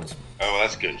 sound levels. Oh, well,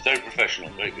 that's good. Very professional,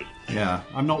 very good. Yeah,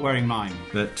 I'm not wearing mine,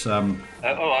 but... oh,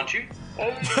 aren't you?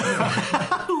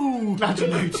 Ooh, glad you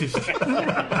noticed.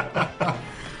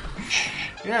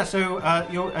 Yeah, so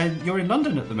you're in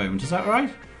London at the moment, is that right?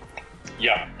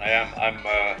 Yeah, I am.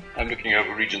 I'm looking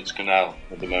over Regent's Canal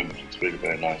at the moment. It's really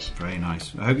very nice. Very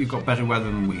nice. I hope you've got better weather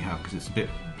than we have, because it's a bit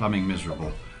plumbing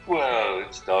miserable. Well,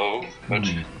 it's dull, but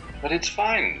it's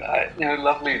fine.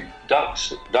 Lovely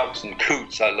ducks and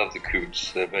coots. I love the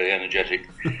coots. They're very energetic.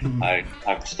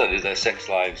 I've studied their sex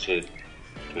lives for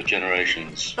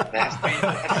generations. They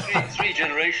have three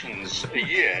generations a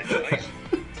year. It's amazing.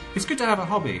 It's good to have a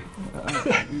hobby.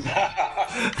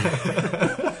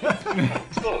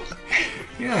 Of course.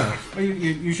 Yeah. Well,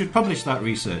 you should publish that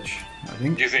research, I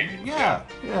think. Do you think? Yeah.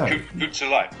 Coots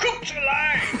alive. Coots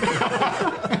alive!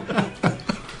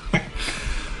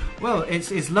 Well,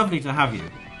 it's lovely to have you,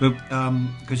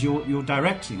 because you're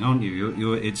directing, aren't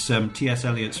you? It's T.S.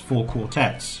 Eliot's Four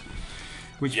Quartets,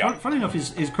 which, funny enough,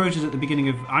 is quoted at the beginning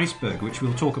of Iceberg, which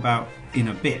we'll talk about in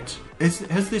a bit.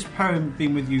 Has this poem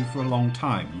been with you for a long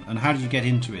time, and how did you get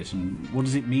into it, and what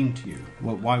does it mean to you?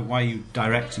 Why are you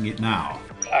directing it now?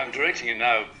 I'm directing it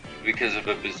now because of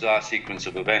a bizarre sequence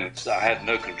of events that I had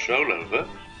no control over.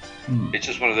 It's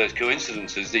just one of those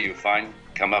coincidences that you find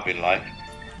come up in life.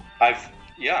 I've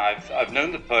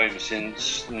known the poem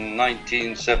since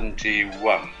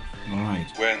 1971. Right.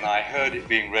 When I heard it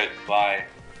being read by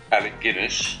Alec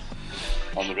Guinness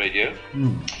on the radio.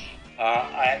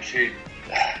 I actually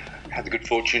had the good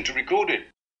fortune to record it.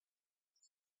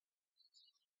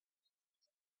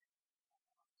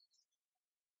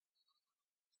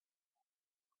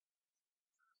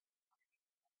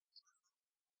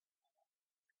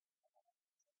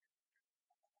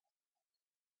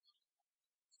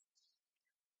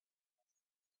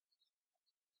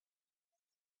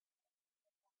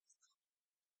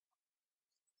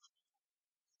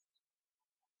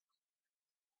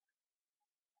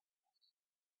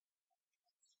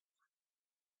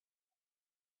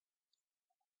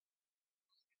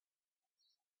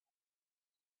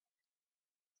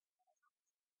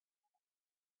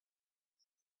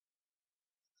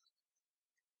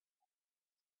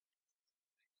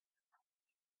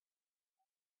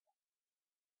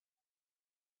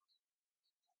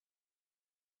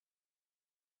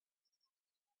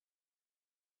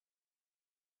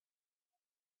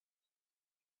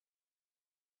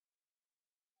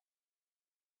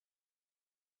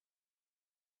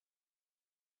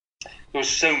 There was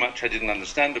so much I didn't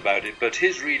understand about it, but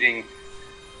his reading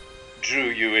drew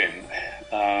you in,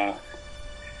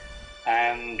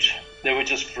 and there were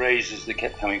just phrases that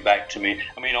kept coming back to me.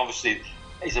 I mean, obviously,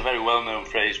 it's a very well-known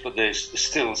phrase, but there's the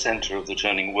still centre of the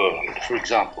turning world, for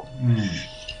example,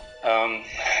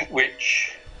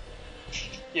 which,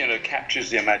 captures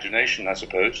the imagination, I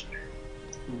suppose.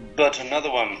 But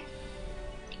another one,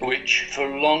 which for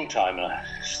a long time, and I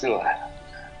still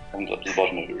haven't got to the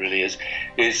bottom of it really, is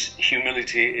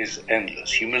humility is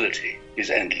endless. Humility is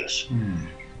endless.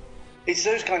 It's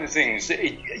those kind of things that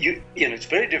it's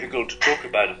very difficult to talk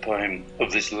about a poem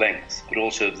of this length, but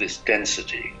also of this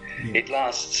density. It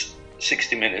lasts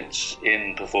 60 minutes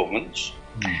in performance,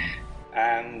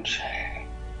 and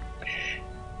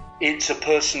it's a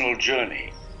personal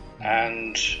journey.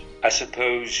 And I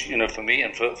suppose, for me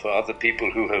and for other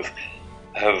people who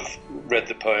have read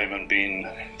the poem and been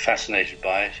fascinated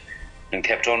by it and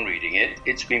kept on reading it,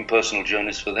 it's been personal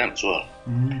journeys for them as well.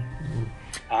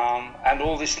 And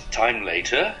all this time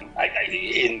later,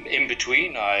 in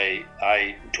between,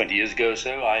 20 years ago or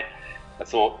so, I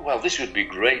thought, well, this would be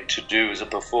great to do as a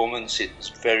performance. It's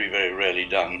very, very rarely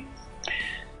done.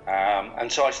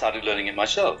 And so I started learning it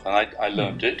myself, and I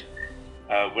learned it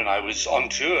when I was on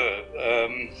tour.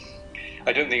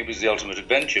 I don't think it was the Ultimate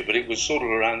Adventure, but it was sort of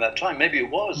around that time. Maybe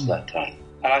it was that time.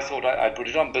 And I thought I'd put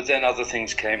it on, but then other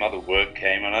things came, other work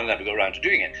came, and I never got around to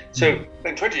doing it. So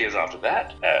then 20 years after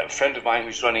that, a friend of mine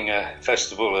who's running a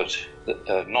festival at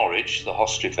Norwich, the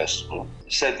Hostelry Festival,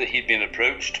 said that he'd been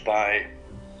approached by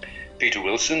Peter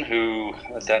Wilson, who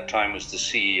at that time was the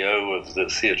CEO of the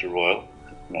Theatre Royal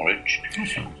at Norwich,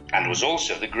 and was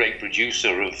also the great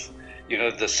producer of,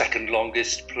 the second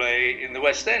longest play in the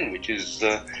West End, which is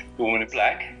The Woman in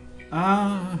Black.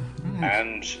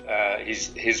 And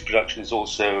his production is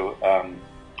also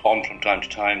on from time to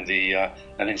time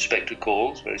An Inspector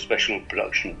Calls, very special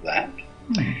production of that.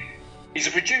 He's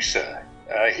a producer,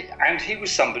 and he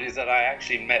was somebody that I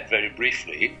actually met very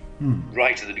briefly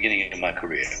right at the beginning of my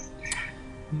career.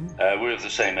 We're of the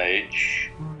same age,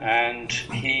 and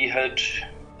he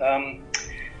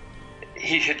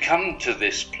he had come to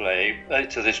this play,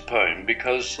 to this poem,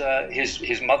 because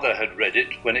his mother had read it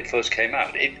when it first came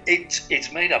out.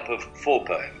 It's made up of 4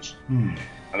 poems, and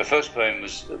the first poem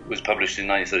was published in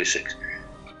 1936,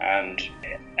 and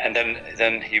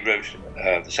then he wrote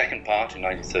the second part in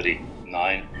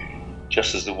 1939,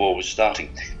 just as the war was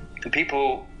starting. And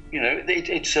people,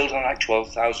 it sold on like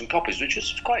 12,000 copies, which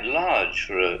was quite large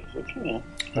for a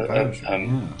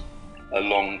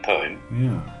long poem.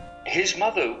 Yeah. His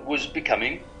mother was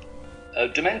becoming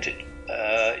demented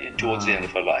towards the end of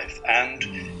her life, and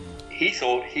he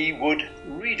thought he would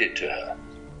read it to her.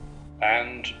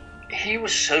 And he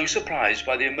was so surprised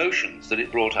by the emotions that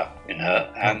it brought up in her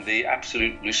and the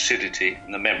absolute lucidity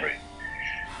and the memory.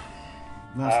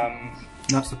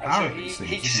 That's the power of so these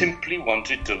things. He simply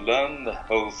wanted to learn the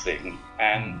whole thing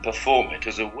and perform it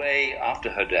as a way, after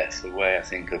her death, a way, I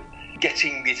think, of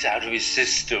getting it out of his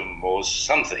system or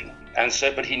something. And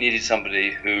so, but he needed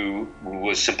somebody who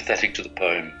was sympathetic to the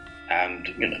poem and,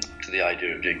 to the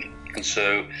idea of doing it. And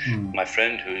so my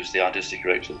friend, who is the artistic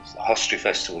director of the Hostry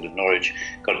Festival in Norwich,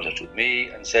 got in touch with me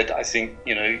and said, I think,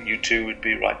 you two would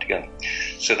be right together.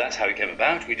 So that's how it came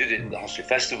about. We did it at the Hostry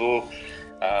Festival.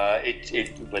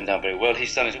 It went down very well.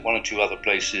 He's done it at 1 or 2 other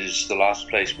places. The last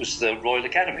place was the Royal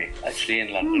Academy, actually,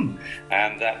 in London.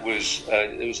 And that was,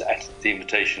 it was at the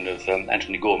invitation of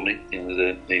Anthony Gormley,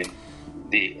 the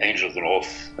Angel of the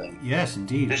North. Yes,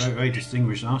 indeed. Very, very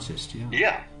distinguished artist,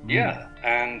 yeah. Yeah.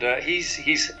 And he's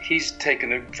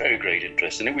taken a very great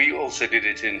interest in it. We also did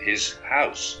it in his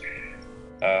house.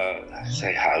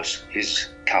 His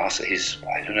castle,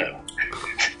 I don't know,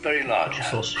 very large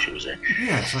house, should we say.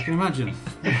 Yes, I can imagine.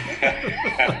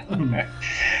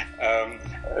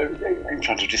 I'm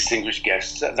trying to distinguish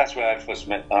guests. That's where I first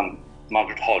met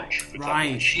Margaret Hodge.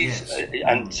 Right,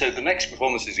 And so the next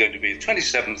performance is going to be the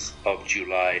 27th of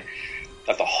July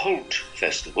at the Holt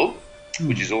Festival,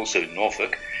 which is also in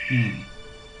Norfolk.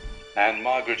 And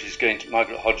Margaret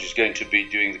Hodge is going to be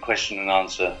doing the question and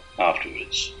answer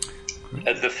afterwards.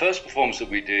 The first performance that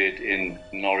we did in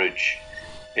Norwich,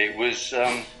 it was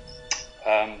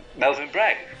Melvyn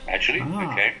Bragg, actually.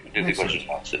 Okay, we did the question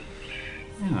and answer.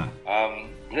 Yeah. I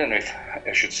don't know if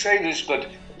I should say this, but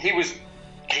he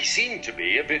seemed to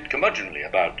be a bit curmudgeonly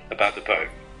about the poem.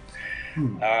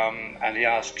 And he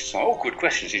asked some awkward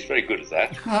questions. He's very good at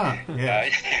that.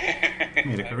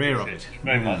 Made a career of it.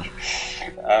 Very much.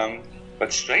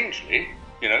 But strangely,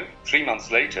 3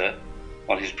 months later,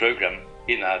 on his programme,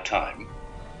 In Our Time,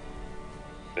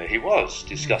 there he was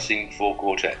discussing 4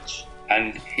 quartets.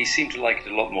 And he seemed to like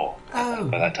it a lot more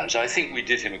by that time. So I think we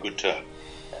did him a good turn.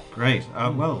 Great.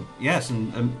 Well, yes,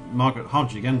 and Margaret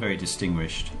Hodge, again, very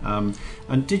distinguished. And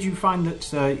did you find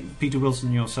that Peter Wilson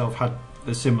and yourself had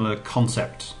a similar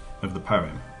concept of the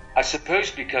poem? I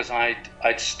suppose because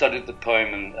I'd studied the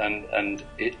poem and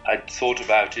I'd thought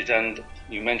about it, and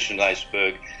you mentioned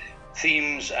iceberg,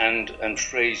 themes and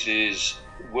phrases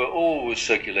were always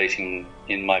circulating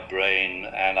in my brain,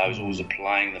 and I was always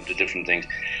applying them to different things.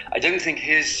 I don't think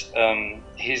his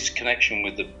connection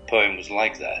with the poem was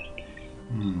like that.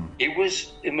 It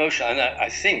was emotional, and I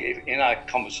think in our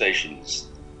conversations,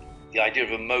 the idea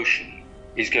of emotion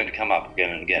is going to come up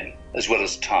again and again, as well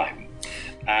as time.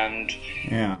 And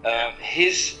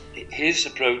his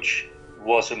approach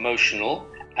was emotional,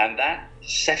 and that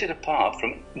set it apart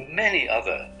from many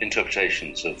other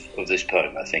interpretations of this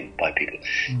poem, I think, by people.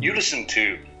 You listen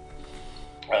to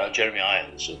Jeremy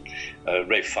Irons and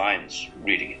Ralph Fiennes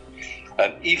reading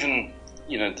it. Even,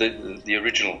 the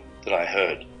original that I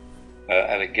heard,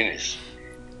 Alec Guinness,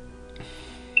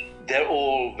 they're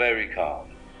all very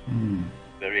calm,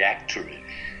 very actorish.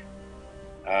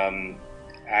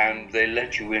 And they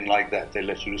let you in like that. They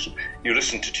let you listen. You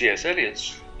listen to T.S.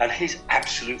 Eliot's, and he's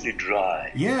absolutely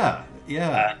dry. Yeah,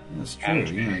 that's true.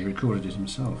 He recorded it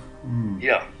himself.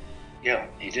 Yeah,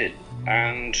 he did.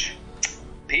 And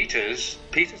Peter's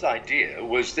idea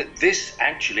was that this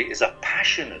actually is a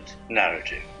passionate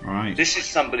narrative. Right. This is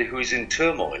somebody who is in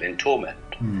turmoil, in torment.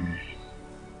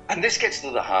 And this gets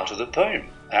to the heart of the poem.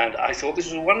 And I thought this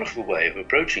was a wonderful way of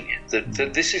approaching it.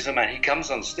 That this is a man, he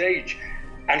comes on stage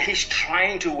and he's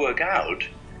trying to work out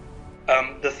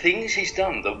the things he's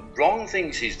done, the wrong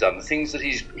things he's done, the things that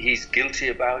he's guilty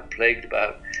about, plagued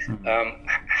about.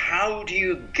 How do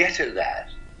you get at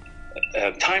that?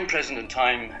 Time present and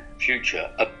time future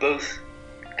are both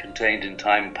contained in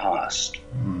time past.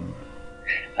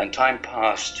 And time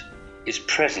past is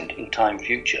present in time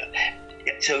future.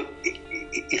 So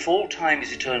if all time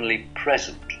is eternally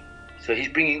present, so he's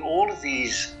bringing all of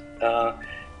these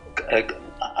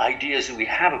ideas that we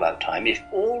have about time, if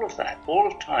all of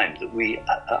time that we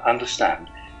understand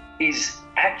is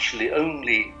actually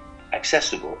only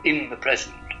accessible in the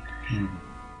present,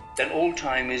 then all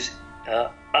time is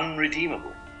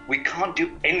unredeemable. We can't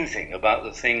do anything about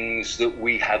the things that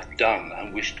we have done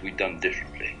and wished we'd done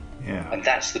differently. Yeah. And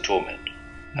that's the torment.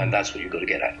 And that's what you've got to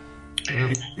get at.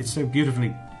 It's so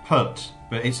beautifully put,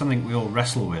 but it's something we all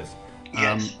wrestle with.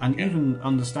 Yes. And even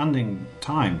understanding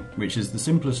time, which is the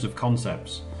simplest of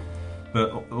concepts, but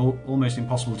almost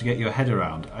impossible to get your head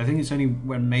around. I think it's only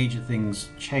when major things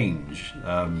change,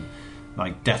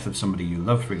 like death of somebody you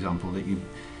love, for example, that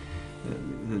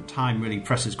the time really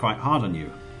presses quite hard on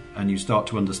you, and you start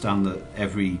to understand that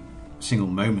every single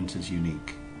moment is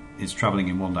unique, is travelling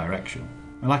in one direction.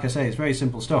 And like I say, it's very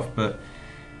simple stuff, but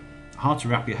hard to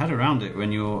wrap your head around it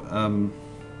when you're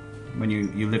when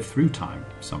you live through time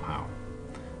somehow.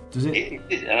 Does it?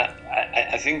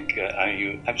 I think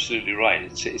you're absolutely right.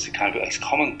 It's a kind of a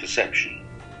common perception.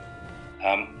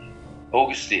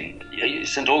 Augustine,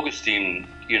 St. Augustine,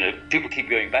 people keep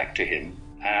going back to him,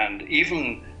 and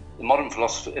even the modern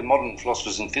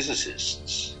philosophers and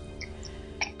physicists,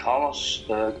 Carlos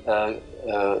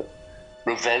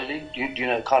Rovelli, do you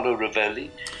know Carlo Rovelli?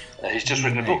 He's just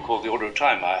written a book called The Order of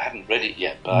Time. I haven't read it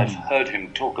yet, but I've heard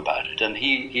him talk about it, and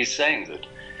he's saying that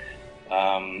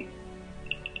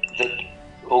that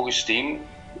Augustine,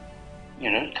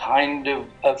 kind of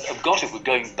got it. We're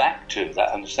going back to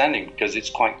that understanding because it's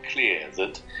quite clear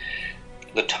that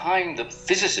the time that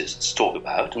physicists talk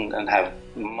about and have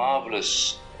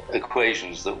marvelous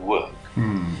equations that work,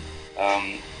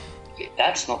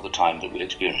 that's not the time that we'll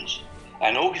experience.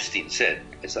 And Augustine said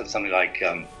something like,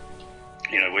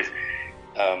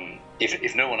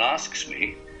 if no one asks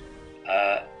me,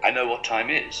 I know what time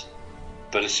is.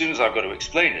 But as soon as I've got to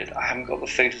explain it, I haven't got the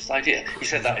faintest idea. He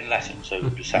said that in Latin, so it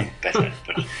would sound better.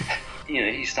 But,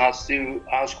 he starts to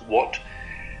ask what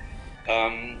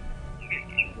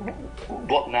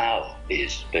now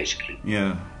is, basically.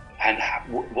 Yeah. And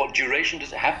what duration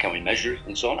does it have? Can we measure it?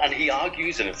 And so on. And he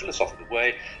argues in a philosophical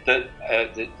way that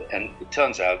and it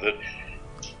turns out that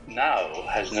now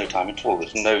has no time at all.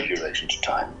 There's no duration to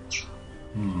time.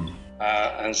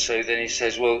 And so then he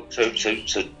says, well, so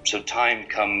time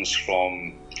comes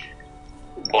from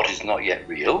what is not yet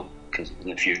real, because it's in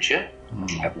the future,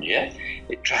 it hasn't yet.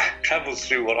 It travels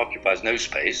through what occupies no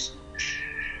space,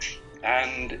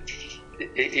 and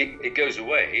it goes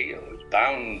away, or it's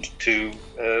bound to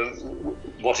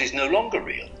what is no longer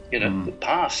real. The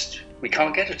past, we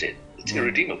can't get at it. It's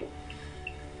irredeemable.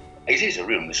 It is a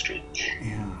real mystery.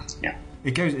 Yeah.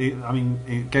 It goes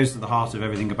to the heart of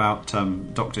everything about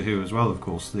Doctor Who as well, of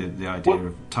course, the idea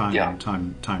of time,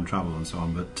 time travel, and so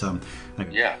on. But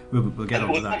we'll get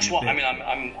on to that. That's what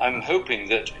I'm hoping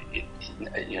that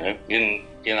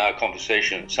in our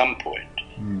conversation at some point,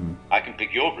 I can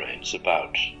pick your brains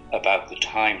about the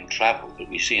time travel that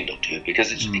we see in Doctor Who,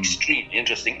 because it's extremely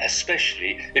interesting,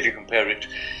 especially if you compare it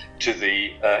to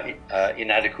the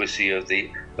inadequacy of the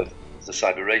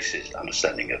cyber race's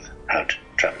understanding of how to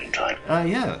travel in time.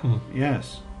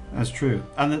 Yes, that's true.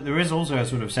 And that there is also a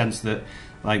sort of sense that,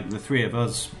 like, the three of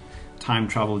us time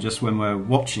travel just when we're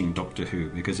watching Doctor Who,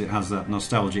 because it has that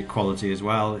nostalgic quality as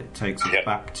well. It takes us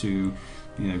back to,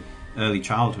 early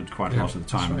childhood quite a lot of the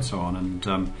time, and so on. And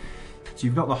so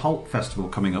you've got the Halt Festival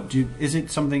coming up. Is it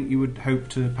something you would hope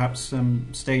to perhaps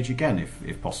stage again,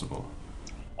 if possible?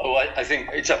 Oh, I think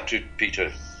it's up to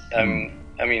Peter.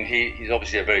 He's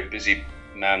obviously a very busy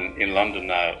man in London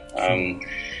now,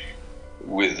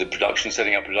 with the production,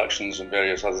 setting up productions and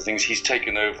various other things. He's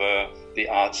taken over the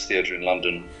Arts Theatre in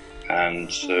London,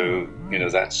 and so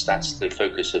that's the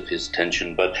focus of his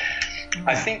attention. But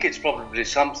I think it's probably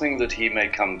something that he may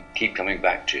keep coming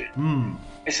back to.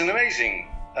 It's an amazing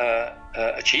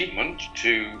achievement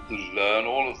to learn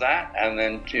all of that, and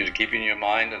then to keep in your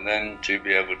mind, and then to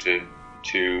be able to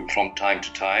from time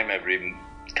to time, every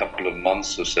couple of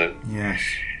months or so. Yes.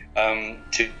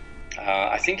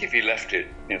 I think if you left it,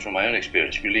 from my own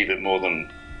experience, if you leave it more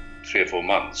than 3 or 4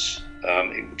 months,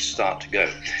 it would start to go.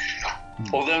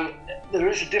 Although there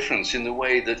is a difference in the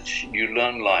way that you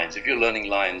learn lines. If you're learning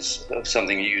lines of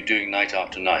something you're doing night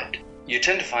after night, you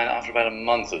tend to find after about a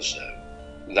month or so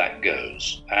that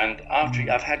goes. And after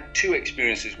I've had 2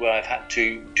 experiences where I've had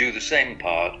to do the same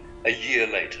part a year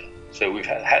later. So we've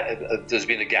there's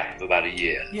been a gap of about a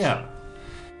year. Yeah.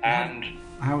 And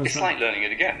it's like learning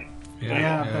it again.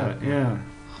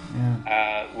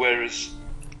 Whereas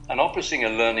an opera singer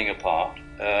learning a part,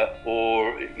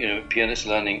 or a pianist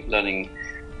learning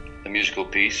a musical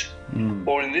piece,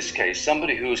 or in this case,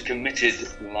 somebody who has committed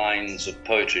lines of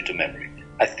poetry to memory,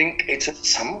 I think it's a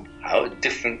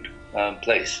different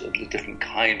place, a different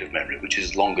kind of memory, which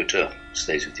is longer term,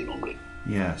 stays with you longer.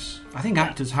 Yes, I think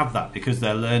actors have that because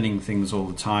they're learning things all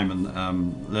the time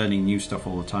and learning new stuff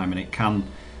all the time, and it can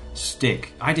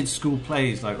stick. I did school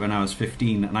plays like when I was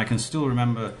 15, and I can still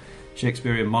remember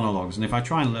Shakespearean monologues, and if I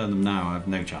try and learn them now, I have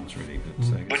no chance really.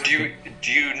 But do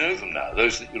you know them now?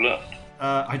 Those that you learned?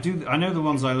 I do. I know the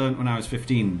ones I learnt when I was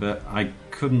 15, but I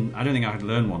don't think I could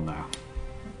learn one now.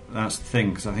 That's the thing,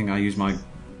 because I think I used my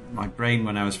brain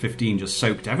when I was 15 just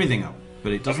soaked everything up.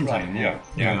 But it doesn't anymore.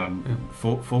 Yeah.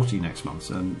 40 next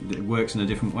month, and it works in a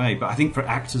different way. But I think for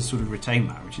actors, sort of retain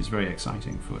that, which is very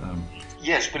exciting for them.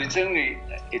 Yes, but it's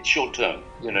short term,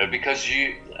 because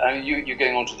you're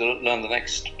going on to learn the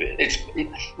next bit.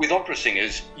 With opera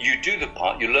singers, you do the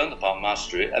part, you learn the part,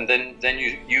 master it, and then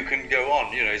you can go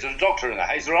on. Is there a doctor in the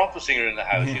house? Is there an opera singer in the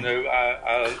house?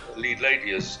 Our lead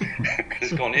lady has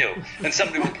gone ill, and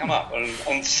somebody will come up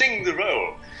and sing the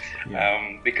role.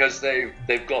 Yeah. Because they've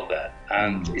got that,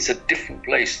 and it's a different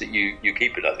place that you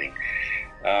keep it, I think.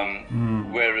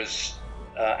 Whereas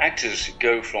actors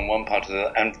go from one part to the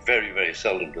other, and very, very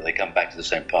seldom do they come back to the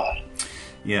same part.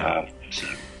 Yeah.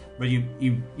 But you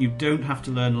don't have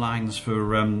to learn lines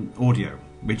for audio,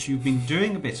 which you've been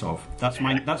doing a bit of. That's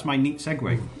my neat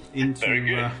segue into. Very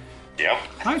good. Yeah.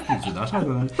 I was pleased with that.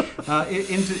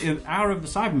 Into Hour of the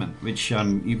Cybermen, which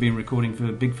you've been recording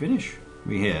for Big Finish.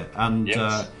 We hear, and.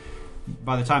 Yes.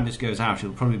 By the time this goes out,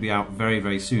 it'll probably be out very,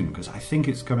 very soon, because I think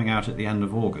it's coming out at the end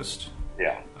of August.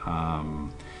 Yeah.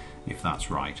 If that's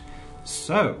right.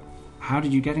 So, how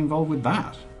did you get involved with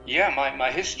that? Yeah, my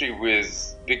history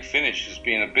with Big Finish has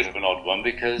been a bit of an odd one,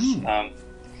 because, I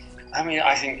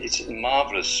think it's a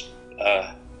marvellous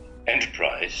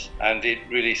enterprise, and it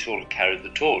really sort of carried the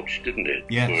torch, didn't it?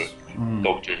 Yes. For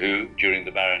Doctor Who during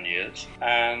the Baron years.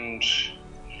 And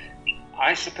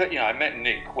I suppose, I met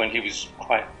Nick when he was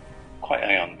quite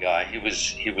a young guy. He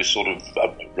was sort of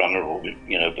a runner, or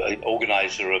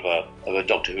organizer of a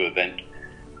Doctor Who event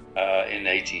in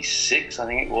 '86, I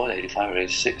think it was 85 or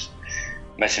 '86.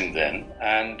 Met him then,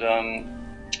 and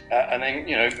then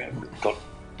got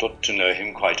to know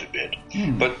him quite a bit.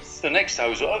 But the next I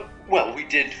was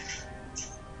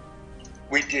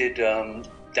we did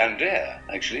Down Dare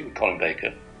actually with Colin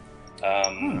Baker,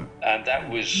 and that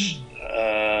was.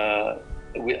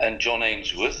 And John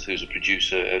Ainsworth, who's a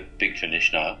producer at Big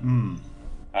Finish now,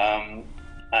 and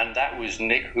that was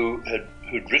Nick who'd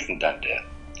written Down Dare.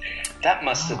 That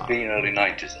must have been early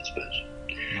 90s, I suppose.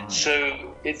 Nice.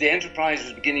 So the Enterprise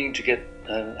was beginning to get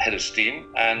head of steam,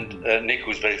 and Nick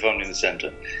was very firmly in the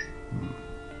centre.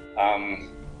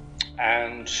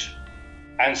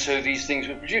 And so these things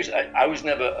were produced. I was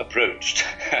never approached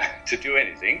to do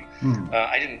anything.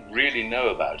 I didn't really know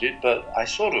about it, but I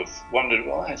sort of wondered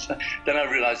why. Then I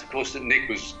realised, of course, that Nick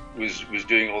was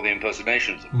doing all the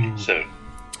impersonations of me, so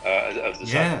of the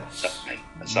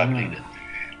Cyber leader,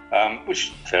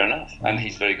 which fair enough. And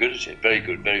he's very good at it, very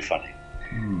good, very funny,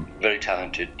 very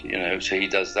talented. So he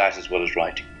does that as well as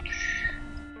writing.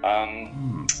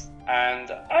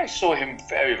 And I saw him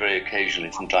very, very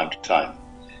occasionally from time to time.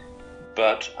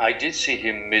 But I did see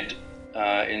him in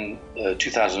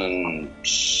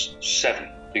 2007,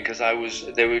 because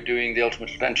they were doing The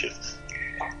Ultimate Adventure,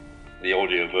 the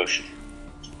audio version.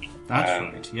 That's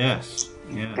right, yes.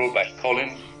 Brought back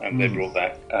Colin, and they brought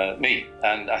back me,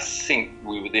 and I think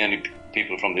we were the only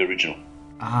people from the original.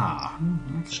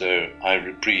 So I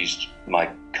reprised my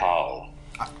Carl.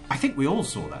 I think we all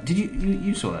saw that. Did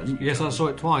you saw that, didn't you? Yes, I saw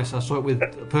it twice. I saw it with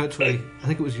Pertwee, I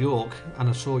think it was York, and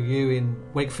I saw you in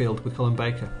Wakefield with Colin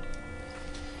Baker.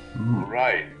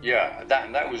 Right, yeah.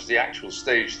 That was the actual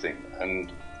stage thing.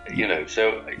 And,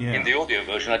 so in the audio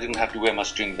version, I didn't have to wear my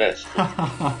string vest.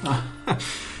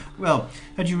 Well,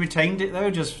 had you retained it,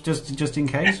 though, just in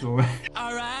case? Or?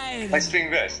 All right. My string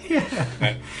vest? Yeah.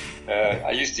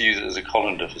 I used to use it as a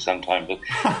colander for some time, but...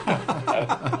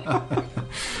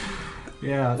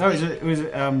 Yeah, it was.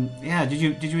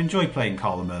 Did you enjoy playing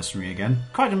Carl the Mercenary again?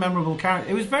 Quite a memorable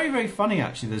character. It was very, very funny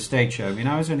actually. The stage show.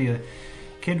 I was only a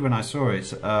kid when I saw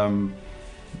it,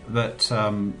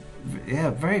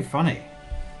 very funny.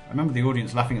 I remember the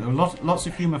audience laughing. There was lots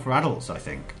of humour for adults, I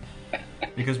think,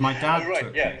 because my dad.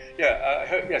 Right. Yes.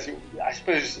 I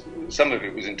suppose some of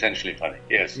it was intentionally funny.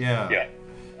 Yes. Yeah.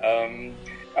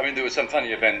 There were some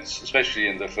funny events, especially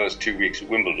in the first 2 weeks at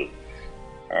Wimbledon,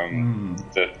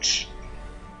 that.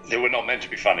 They were not meant to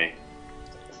be funny,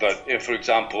 but for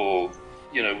example,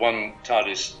 one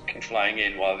TARDIS came flying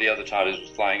in while the other TARDIS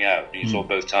was flying out. You saw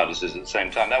both TARDISes at the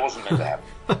same time. That wasn't meant to happen,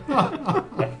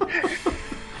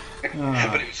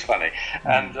 but it was funny.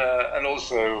 And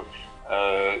also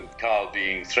Carl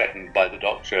being threatened by the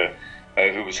Doctor,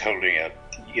 who was holding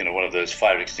one of those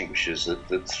fire extinguishers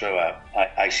that throw out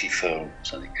icy foam or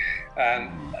something.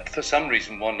 And for some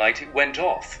reason, one night it went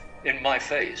off in my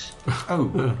face.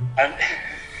 Oh. And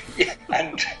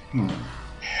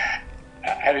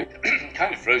it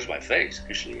kind of froze my face,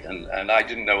 actually. And I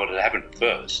didn't know what had happened at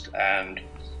first. And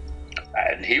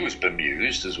he was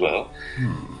bemused as well.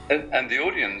 And the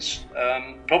audience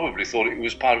probably thought it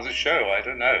was part of the show. I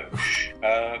don't know.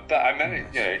 But I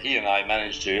managed, he and I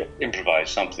managed to improvise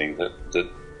something that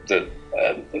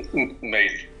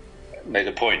made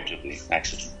a point of the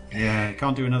accident. Yeah, you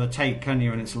can't do another take, can you,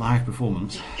 when it's a live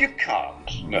performance? You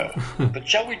can't, no. But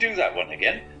shall we do that one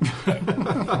again?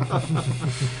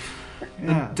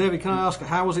 Yeah. David, can I ask,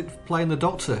 how was it playing the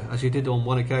Doctor, as you did on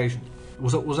one occasion?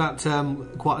 Was that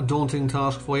quite a daunting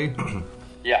task for you?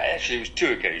 Yeah, actually, it was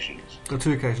 2 occasions. Oh,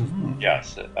 2 occasions?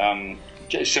 Yes,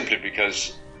 simply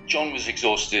because John was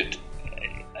exhausted.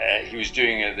 He was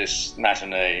doing this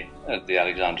matinee at the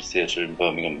Alexander Theatre in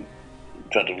Birmingham,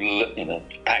 in front of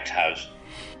packed house,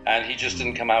 and he just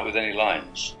didn't come out with any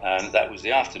lines. And that was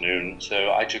the afternoon,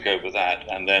 so I took over that,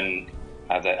 and then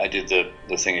I did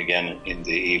the thing again in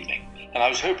the evening. And I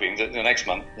was hoping that the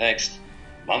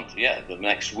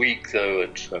next week, though,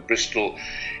 at Bristol,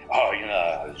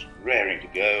 I was raring to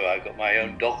go. I got my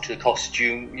own Doctor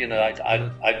costume.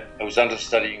 I was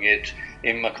understudying it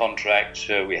in my contract.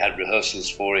 We had rehearsals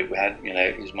for it. We had,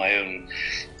 it was my own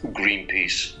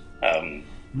Greenpeace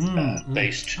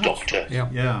based Doctor.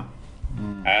 Yeah.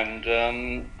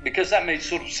 And because that made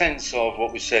sort of sense of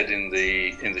what was said in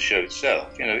the show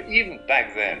itself. Even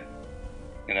back then,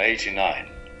 89,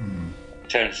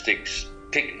 Terence Dix,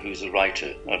 who's the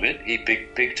writer of it, he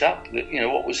picked up that,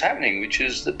 what was happening, which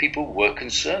is that people were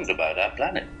concerned about our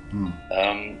planet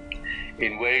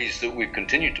in ways that we've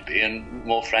continued to be, and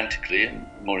more frantically and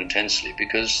more intensely,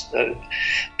 because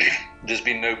there's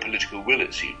been no political will,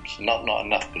 it seems, not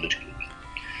enough political will.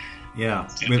 Yeah,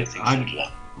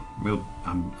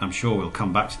 I'm sure we'll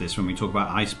come back to this when we talk about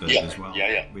Iceberg as well.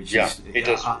 Which is, it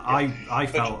does. I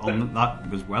felt that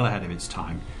was well ahead of its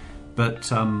time. But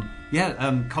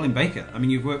Colin Baker. I mean,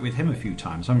 you've worked with him a few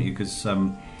times, haven't you? Because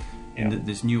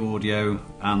this new audio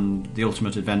and the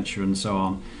Ultimate Adventure and so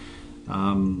on.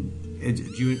 Do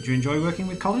you enjoy working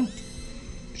with Colin?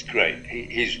 It's great.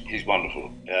 He's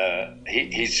wonderful.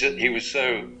 He was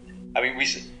so. I mean, we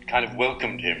kind of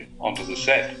welcomed him onto the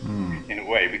set in a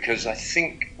way, because I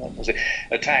think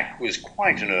Attack was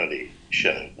quite an early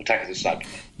show. Attack of the Cybermen.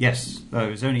 Yes, it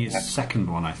was only his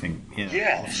second one, I think.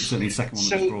 Yes, certainly the second one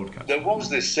that was broadcast. There was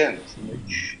this sense in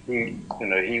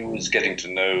which he was getting to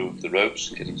know the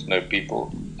ropes, getting to know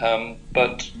people.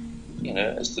 But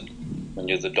when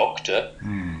you're the Doctor,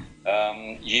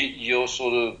 you're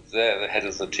sort of there, the head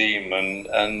of the team,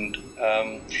 and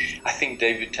I think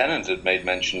David Tennant had made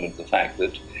mention of the fact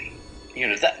that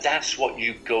that's what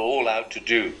you go all out to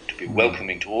do, to be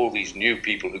welcoming to all these new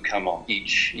people who come on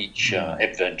each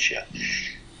adventure.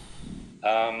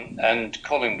 And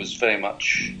Colin was very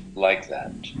much like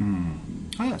that.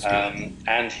 Oh, that's good.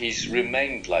 And he's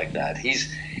remained like that.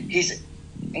 He's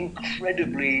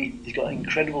got an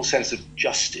incredible sense of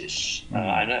justice.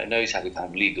 I know he's had a kind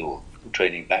of legal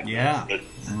training background, but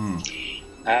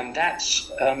and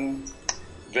that's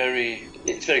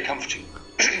it's very comforting.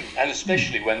 And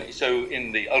especially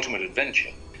in the Ultimate Adventure,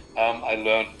 I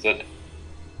learned that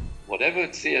whatever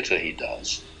theatre he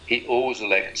does, he always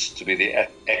elects to be the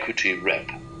equity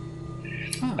rep.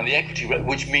 And the equity rep,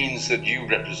 which means that you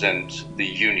represent the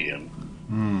union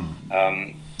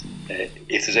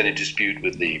if there's any dispute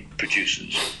with the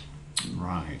producers.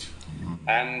 Right.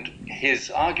 And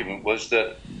his argument was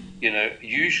that,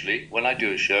 usually when I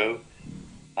do a show,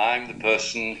 I'm the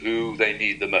person who they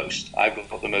need the most. I've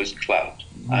got the most clout.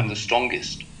 I'm the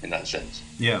strongest in that sense.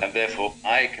 Yeah. And therefore,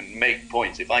 I can make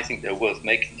points. If I think they're worth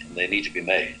making and they need to be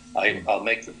made, I'll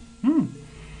make them.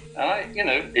 And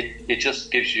it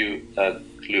just gives you a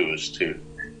clue as to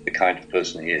the kind of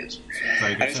person he is.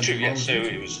 And it's true, yes. So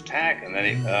it was Attack, and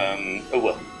then I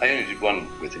only did one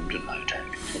with him, didn't I?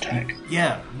 Attack.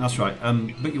 Yeah, that's right.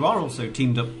 But you are also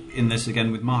teamed up in this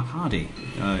again with Mark Hardy,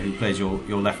 who plays your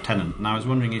lieutenant. And I was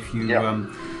wondering if you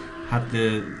had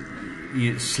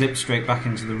you slipped straight back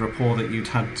into the rapport that you'd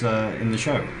had in the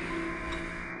show.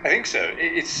 I think so.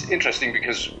 It's interesting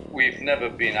because we've never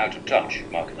been out of touch,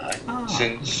 Mark and I,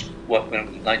 since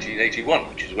 1981,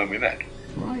 which is when we met.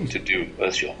 Right. To do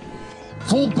Earthshot.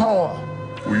 Full power!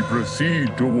 We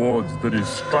proceed towards the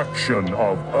destruction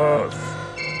of Earth.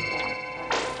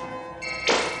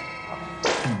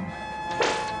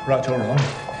 Right, all wrong.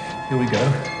 Here we go.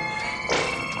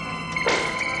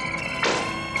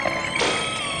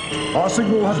 Our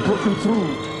signal has broken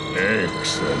through.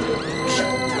 Excellent.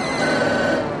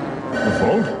 The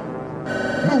fault?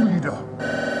 No, leader.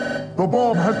 The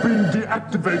bomb has been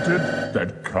deactivated.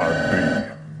 That can't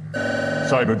be.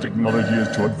 Cyber technology is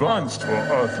too advanced for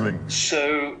Earthlings.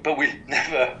 So, but we've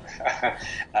never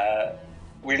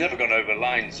gone over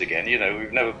lines again. You know,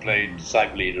 we've never played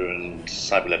Cyber Leader and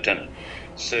Cyber Lieutenant.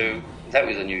 So that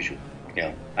was unusual.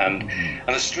 Yeah, and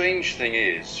the strange thing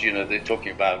is, you know, they're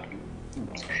talking about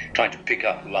trying to pick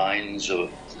up lines or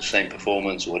the same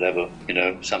performance or whatever, you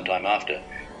know, sometime after.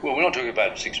 Well, we're not talking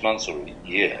about 6 months or a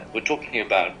year. We're talking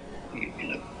about, you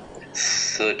know,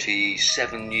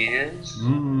 37 years.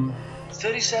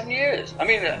 37 years. I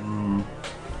mean,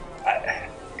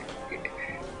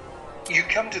 you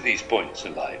come to these points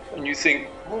in life and you think,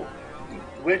 well,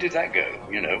 where did that go?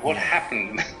 You know, what happened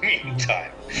in the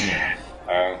meantime?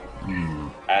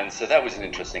 And so that was an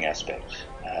interesting aspect.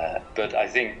 But I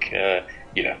think,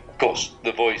 you know, of course,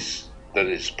 the voice that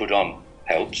is put on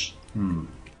helps.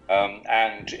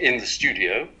 And in the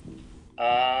studio,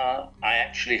 I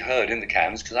actually heard in the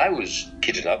cans, because I was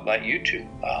kitted up like you two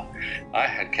are. I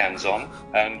had cans on,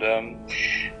 and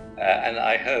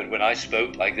I heard when I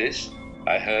spoke like this,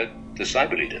 I heard the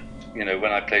Cyber Leader. You know,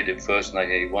 when I played it first in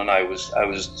 1981, I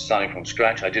was starting from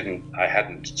scratch. I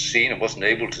hadn't seen and wasn't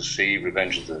able to see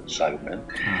Revenge of the Cybermen.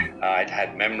 I'd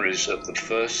had memories of the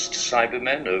first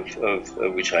Cybermen,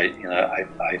 of which I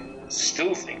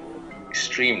still think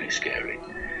extremely scary.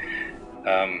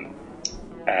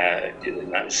 That was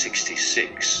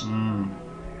 1966.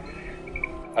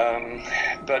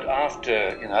 But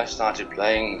after, you know, I started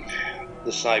playing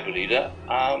the Cyber Leader,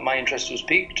 my interest was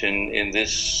piqued in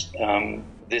this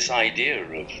idea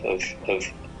of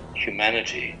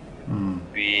humanity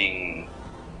being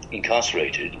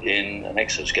incarcerated in an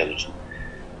exoskeleton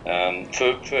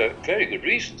for very good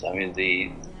reasons. I mean,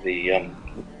 the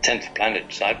 10th Planet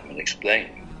Cybermen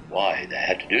explained why they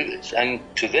had to do this, and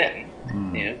to them,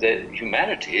 you know, the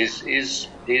humanity is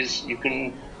you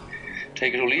can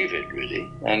take it or leave it, really,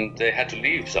 and they had to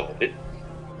leave some of it.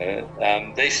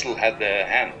 They still had their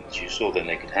hands. You saw their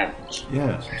naked hands.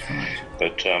 Yes, that's right.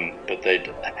 But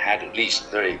they'd had at least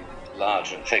very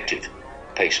large and effective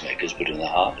pacemakers put in the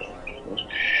heart, of course.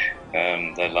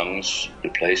 Their lungs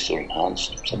replaced or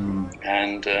enhanced.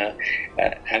 And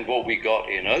what we got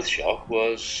in Earthshock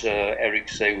was Eric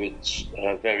Saywood's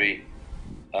very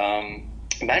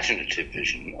imaginative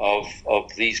vision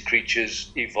of these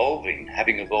creatures evolving,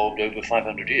 having evolved over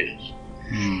 500 years.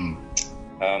 And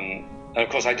of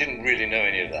course, I didn't really know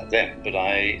any of that then, but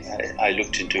I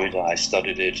looked into it, I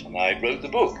studied it, and I wrote the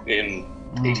book in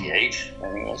 88. I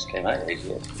think that came out in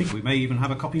 88. I think we may even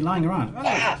have a copy lying around.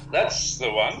 That's the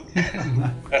one.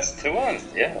 That's the one.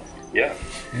 Yeah.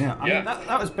 I mean,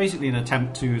 that was basically an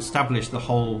attempt to establish the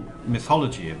whole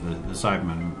mythology of the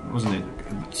Cybermen, wasn't it?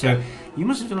 So you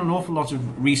must have done an awful lot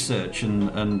of research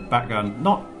and background,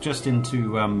 not just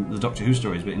into the Doctor Who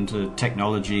stories, but into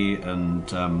technology and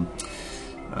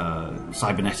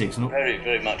cybernetics. And very,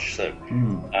 very much so.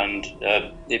 And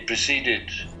it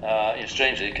proceeded,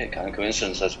 strangely, kind of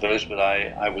coincidence, I suppose, but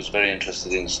I was very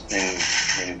interested in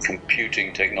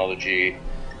computing technology,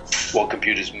 what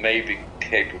computers may be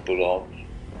capable of,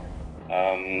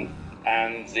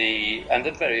 and the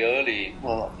very early,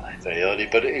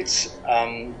 but it's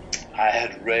I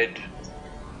had read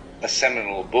a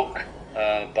seminal book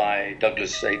by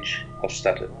Douglas H.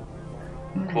 Hofstadter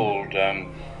called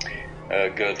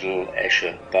Gödel,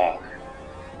 Escher, Bach,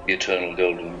 The Eternal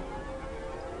Golden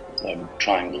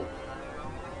Triangle.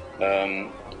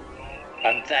 And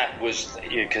that was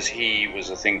because he was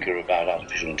a thinker about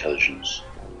artificial intelligence.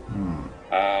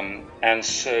 And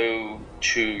so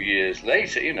 2 years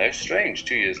later, strange,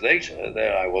 2 years later,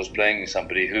 there I was playing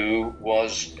somebody who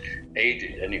was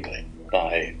aided anyway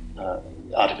by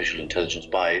artificial intelligence,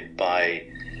 by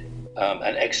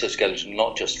an exoskeleton,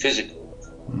 not just physical,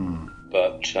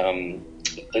 but a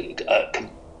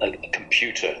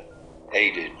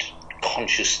computer-aided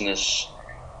consciousness.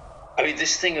 I mean,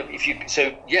 this thing of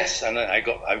and then I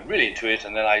got really into it,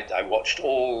 and then I watched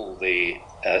all the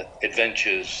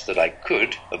adventures that I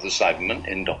could of the Cybermen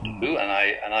in Doctor Who, and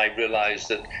I realised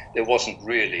that there wasn't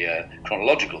really a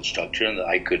chronological structure, and that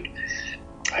I could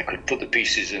put the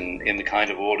pieces in the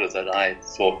kind of order that I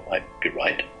thought might be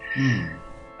right.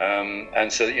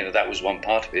 And so, that was one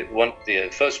part of it. The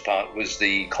first part was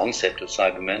the concept of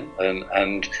Cybermen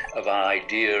and of our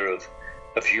idea of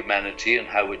humanity and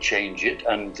how we change it,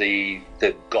 and the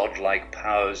godlike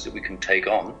powers that we can take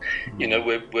on.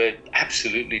 We're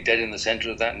absolutely dead in the centre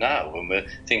of that now when we're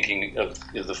thinking of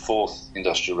the fourth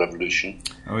industrial revolution.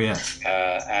 Oh yes.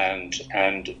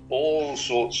 And all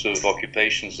sorts of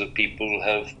occupations that people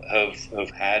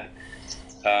have had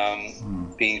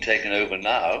being taken over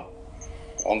now.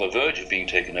 on the verge of being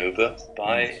taken over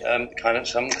by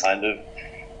some kind of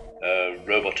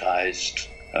robotized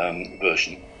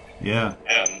version. Yeah.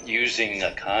 Using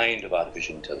a kind of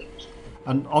artificial intelligence.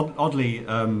 And oddly,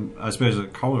 I suppose a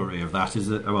corollary of that is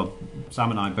that, well, Sam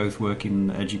and I both work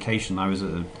in education. I was at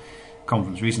a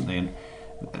conference recently, and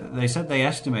they said they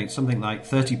estimate something like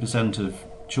 30% of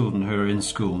children who are in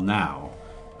school now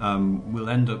will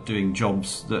end up doing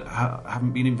jobs that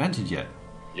haven't been invented yet.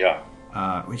 Yeah.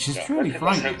 Which is truly frightening.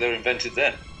 Let's hope they're invented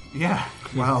then. Yeah.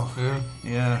 Well.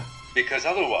 Yeah. Because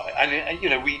otherwise,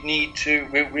 we need to.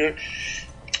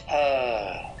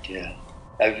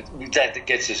 That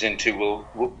gets us into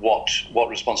what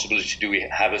responsibility do we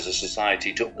have as a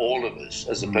society to all of us,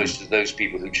 as opposed to those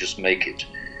people who just make it.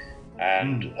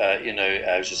 And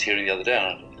I was just hearing the other day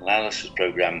on an analysis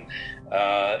program.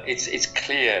 It's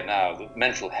clear now that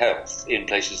mental health in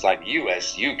places like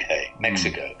US, UK,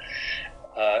 Mexico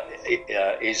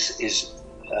is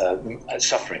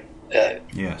suffering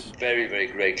very, very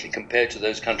greatly compared to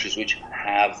those countries which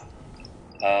have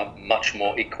much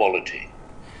more equality.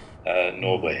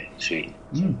 Norway, Sweden,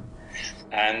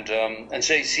 and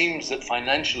so it seems that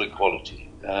financial equality,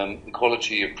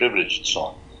 equality of privilege, and so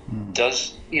on,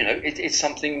 does it's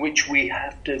something which we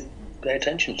have to pay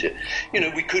attention to.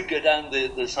 We could go down the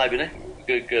cybernet, we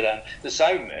could go down the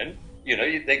Cybermen.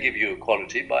 They give you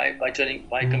equality by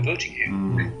converting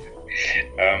you.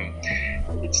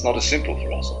 It's not as simple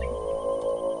for us, I think.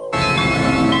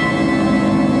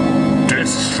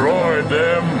 Destroy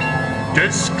them!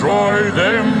 Destroy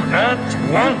them at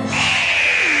once!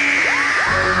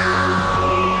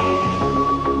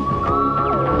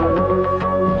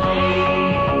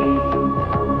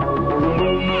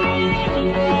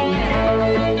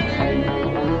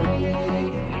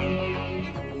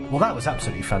 Well, that was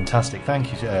absolutely fantastic.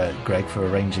 Thank you, Greg, for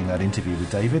arranging that interview with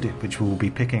David, which we'll be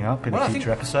picking up in a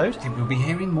future episode. I think we'll be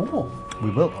hearing more. We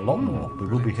will, a lot more. We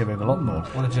will be hearing a lot more.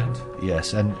 What a gent.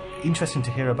 Yes, and interesting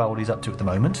to hear about what he's up to at the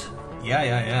moment.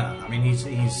 Yeah. I mean, he's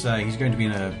going to be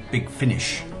in a big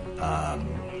Finnish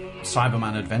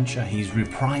Cyberman adventure. He's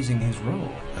reprising his role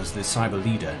as the cyber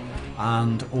leader,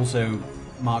 and also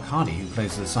Mark Hardy, who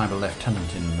plays the cyber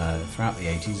lieutenant throughout the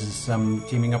 80s, is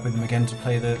teaming up with him again to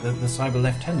play the cyber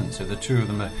lieutenant. So the two of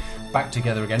them are back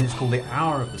together again. It's called The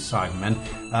Hour of the Cybermen.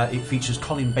 It features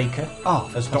Colin Baker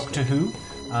as Doctor Who,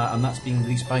 and that's being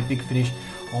released by Big Finish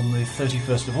on the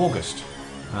 31st of August.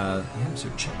 So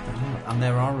check that out. And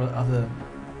there are other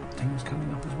things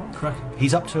coming up as well. Correct.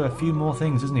 He's up to a few more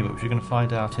things, isn't he? Which we're going to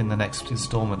find out in the next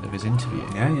instalment of his interview.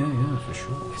 Yeah, for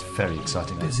sure. It's very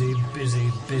exciting. Busy.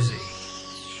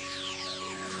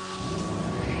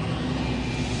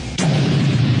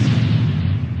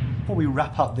 Before we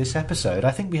wrap up this episode,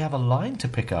 I think we have a line to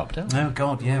pick up, don't we? Oh,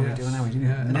 God, yeah, we do now. We do.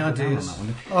 Any ideas?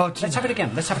 Let's have it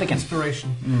again.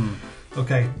 Inspiration.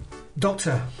 Okay.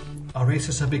 Doctor, our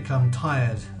races have become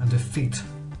tired and effete.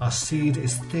 Our seed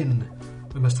is thin.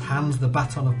 We must hand the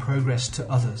baton of progress to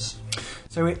others.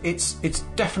 So it's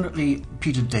definitely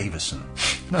Peter Davison.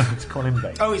 No, it's Colin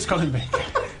Baker. Oh, it's Colin Baker.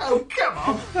 Oh, come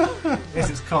on. Yes,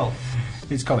 it's Col.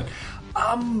 It's Colin.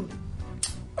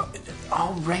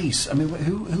 Our race. I mean,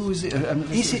 who is it?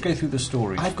 Let's go through the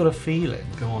story. I've got a feeling.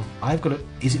 Go on.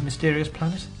 Is it Mysterious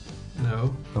Planet?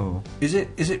 No. Oh. Is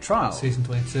it Trial? Season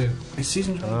 22. It's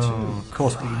season 22. Oh, of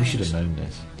course, we should have known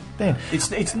this. Then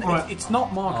it's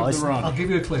not Mark of the Run. I'll give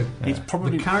you a clue. It's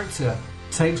probably the character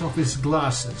takes off his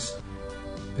glasses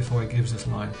before he gives this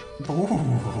line.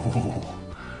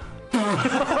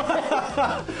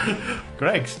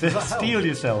 Greg, steal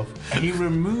yourself. He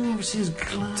removes his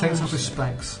glasses. Takes off his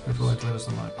specs before he delivers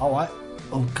the line.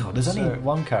 Oh God! There's only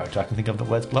one character I can think of that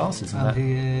wears glasses, and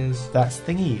he is that's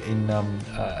Thingy in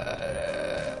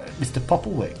Mr.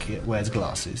 Popplewick wears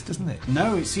glasses, doesn't it?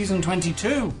 No, it's season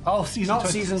 22. Oh, season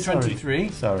 23.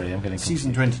 Sorry, I'm getting confused.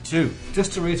 Season 22.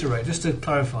 Just to reiterate, just to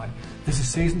clarify, this is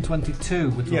season 22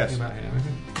 we're talking about here.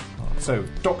 Okay? So,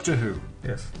 Doctor Who.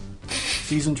 Yes.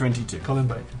 Season 22. Colin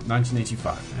Baker.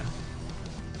 1985.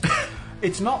 Yeah.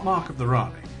 It's not Mark of the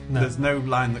Rye. No. There's no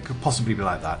line that could possibly be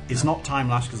like that. It's not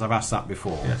Timelash, because I've asked that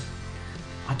before. Yes.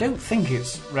 I don't think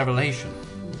it's Revelation.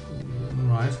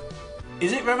 Right.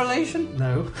 Is it Revelation?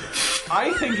 No.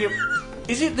 I think it...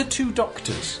 Is it The Two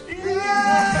Doctors?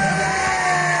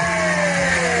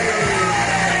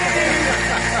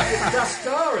 That's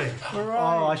starring.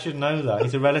 Oh, I should know that.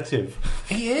 He's a relative.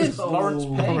 He is. Lawrence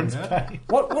Payne. Lawrence Payne.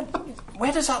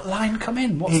 Where does that line come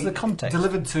in? What's the context?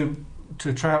 Delivered to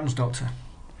Troughton's Doctor.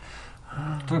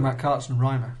 Talking about Carts and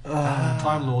Rhymer,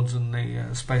 Time Lords and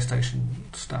the space station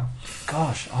stuff.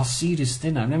 Gosh, our seed is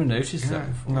thin. I've never noticed that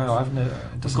before. No, I've never.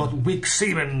 We've got weak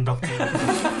semen, Doctor.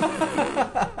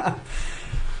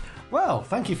 Well,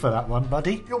 thank you for that one,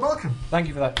 buddy. You're welcome. Thank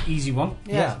you for that easy one.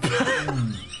 Yeah.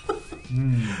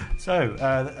 So,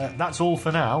 that's all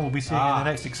for now. We'll be seeing you in the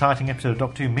next exciting episode of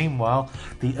Doctor Who. Meanwhile,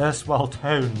 the erstwhile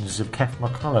tones of Kef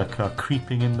McCulloch are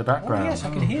creeping in the background. Oh, yes, I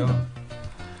can hear them.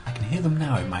 I can hear them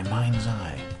now in my mind's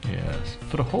eye. Yes.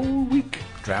 For a whole week.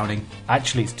 Drowning.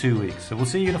 Actually, it's 2 weeks, so we'll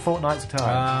see you in a fortnight's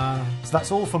time. So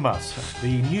that's all from us.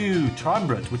 The new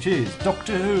triumvirate, which is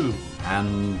Doctor Who.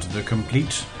 And the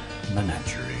complete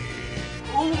Menagerie.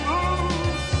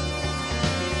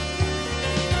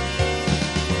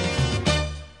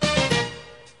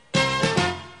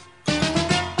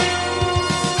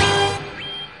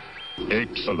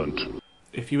 Excellent.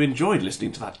 If you enjoyed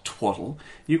listening to that twaddle,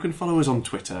 you can follow us on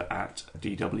Twitter at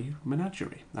DW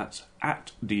Menagerie. That's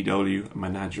at DW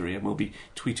Menagerie, and we'll be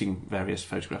tweeting various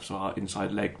photographs of our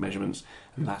inside leg measurements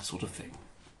and that sort of thing.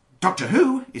 Doctor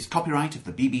Who is copyright of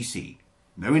the BBC.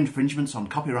 No infringements on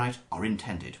copyright are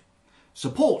intended.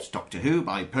 Support Doctor Who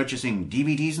by purchasing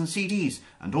DVDs and CDs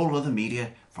and all other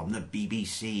media from the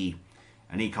BBC.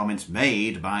 Any comments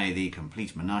made by the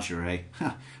complete Menagerie,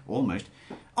 almost,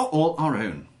 are all our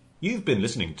own. You've been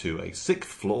listening to a Sixth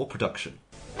Floor production.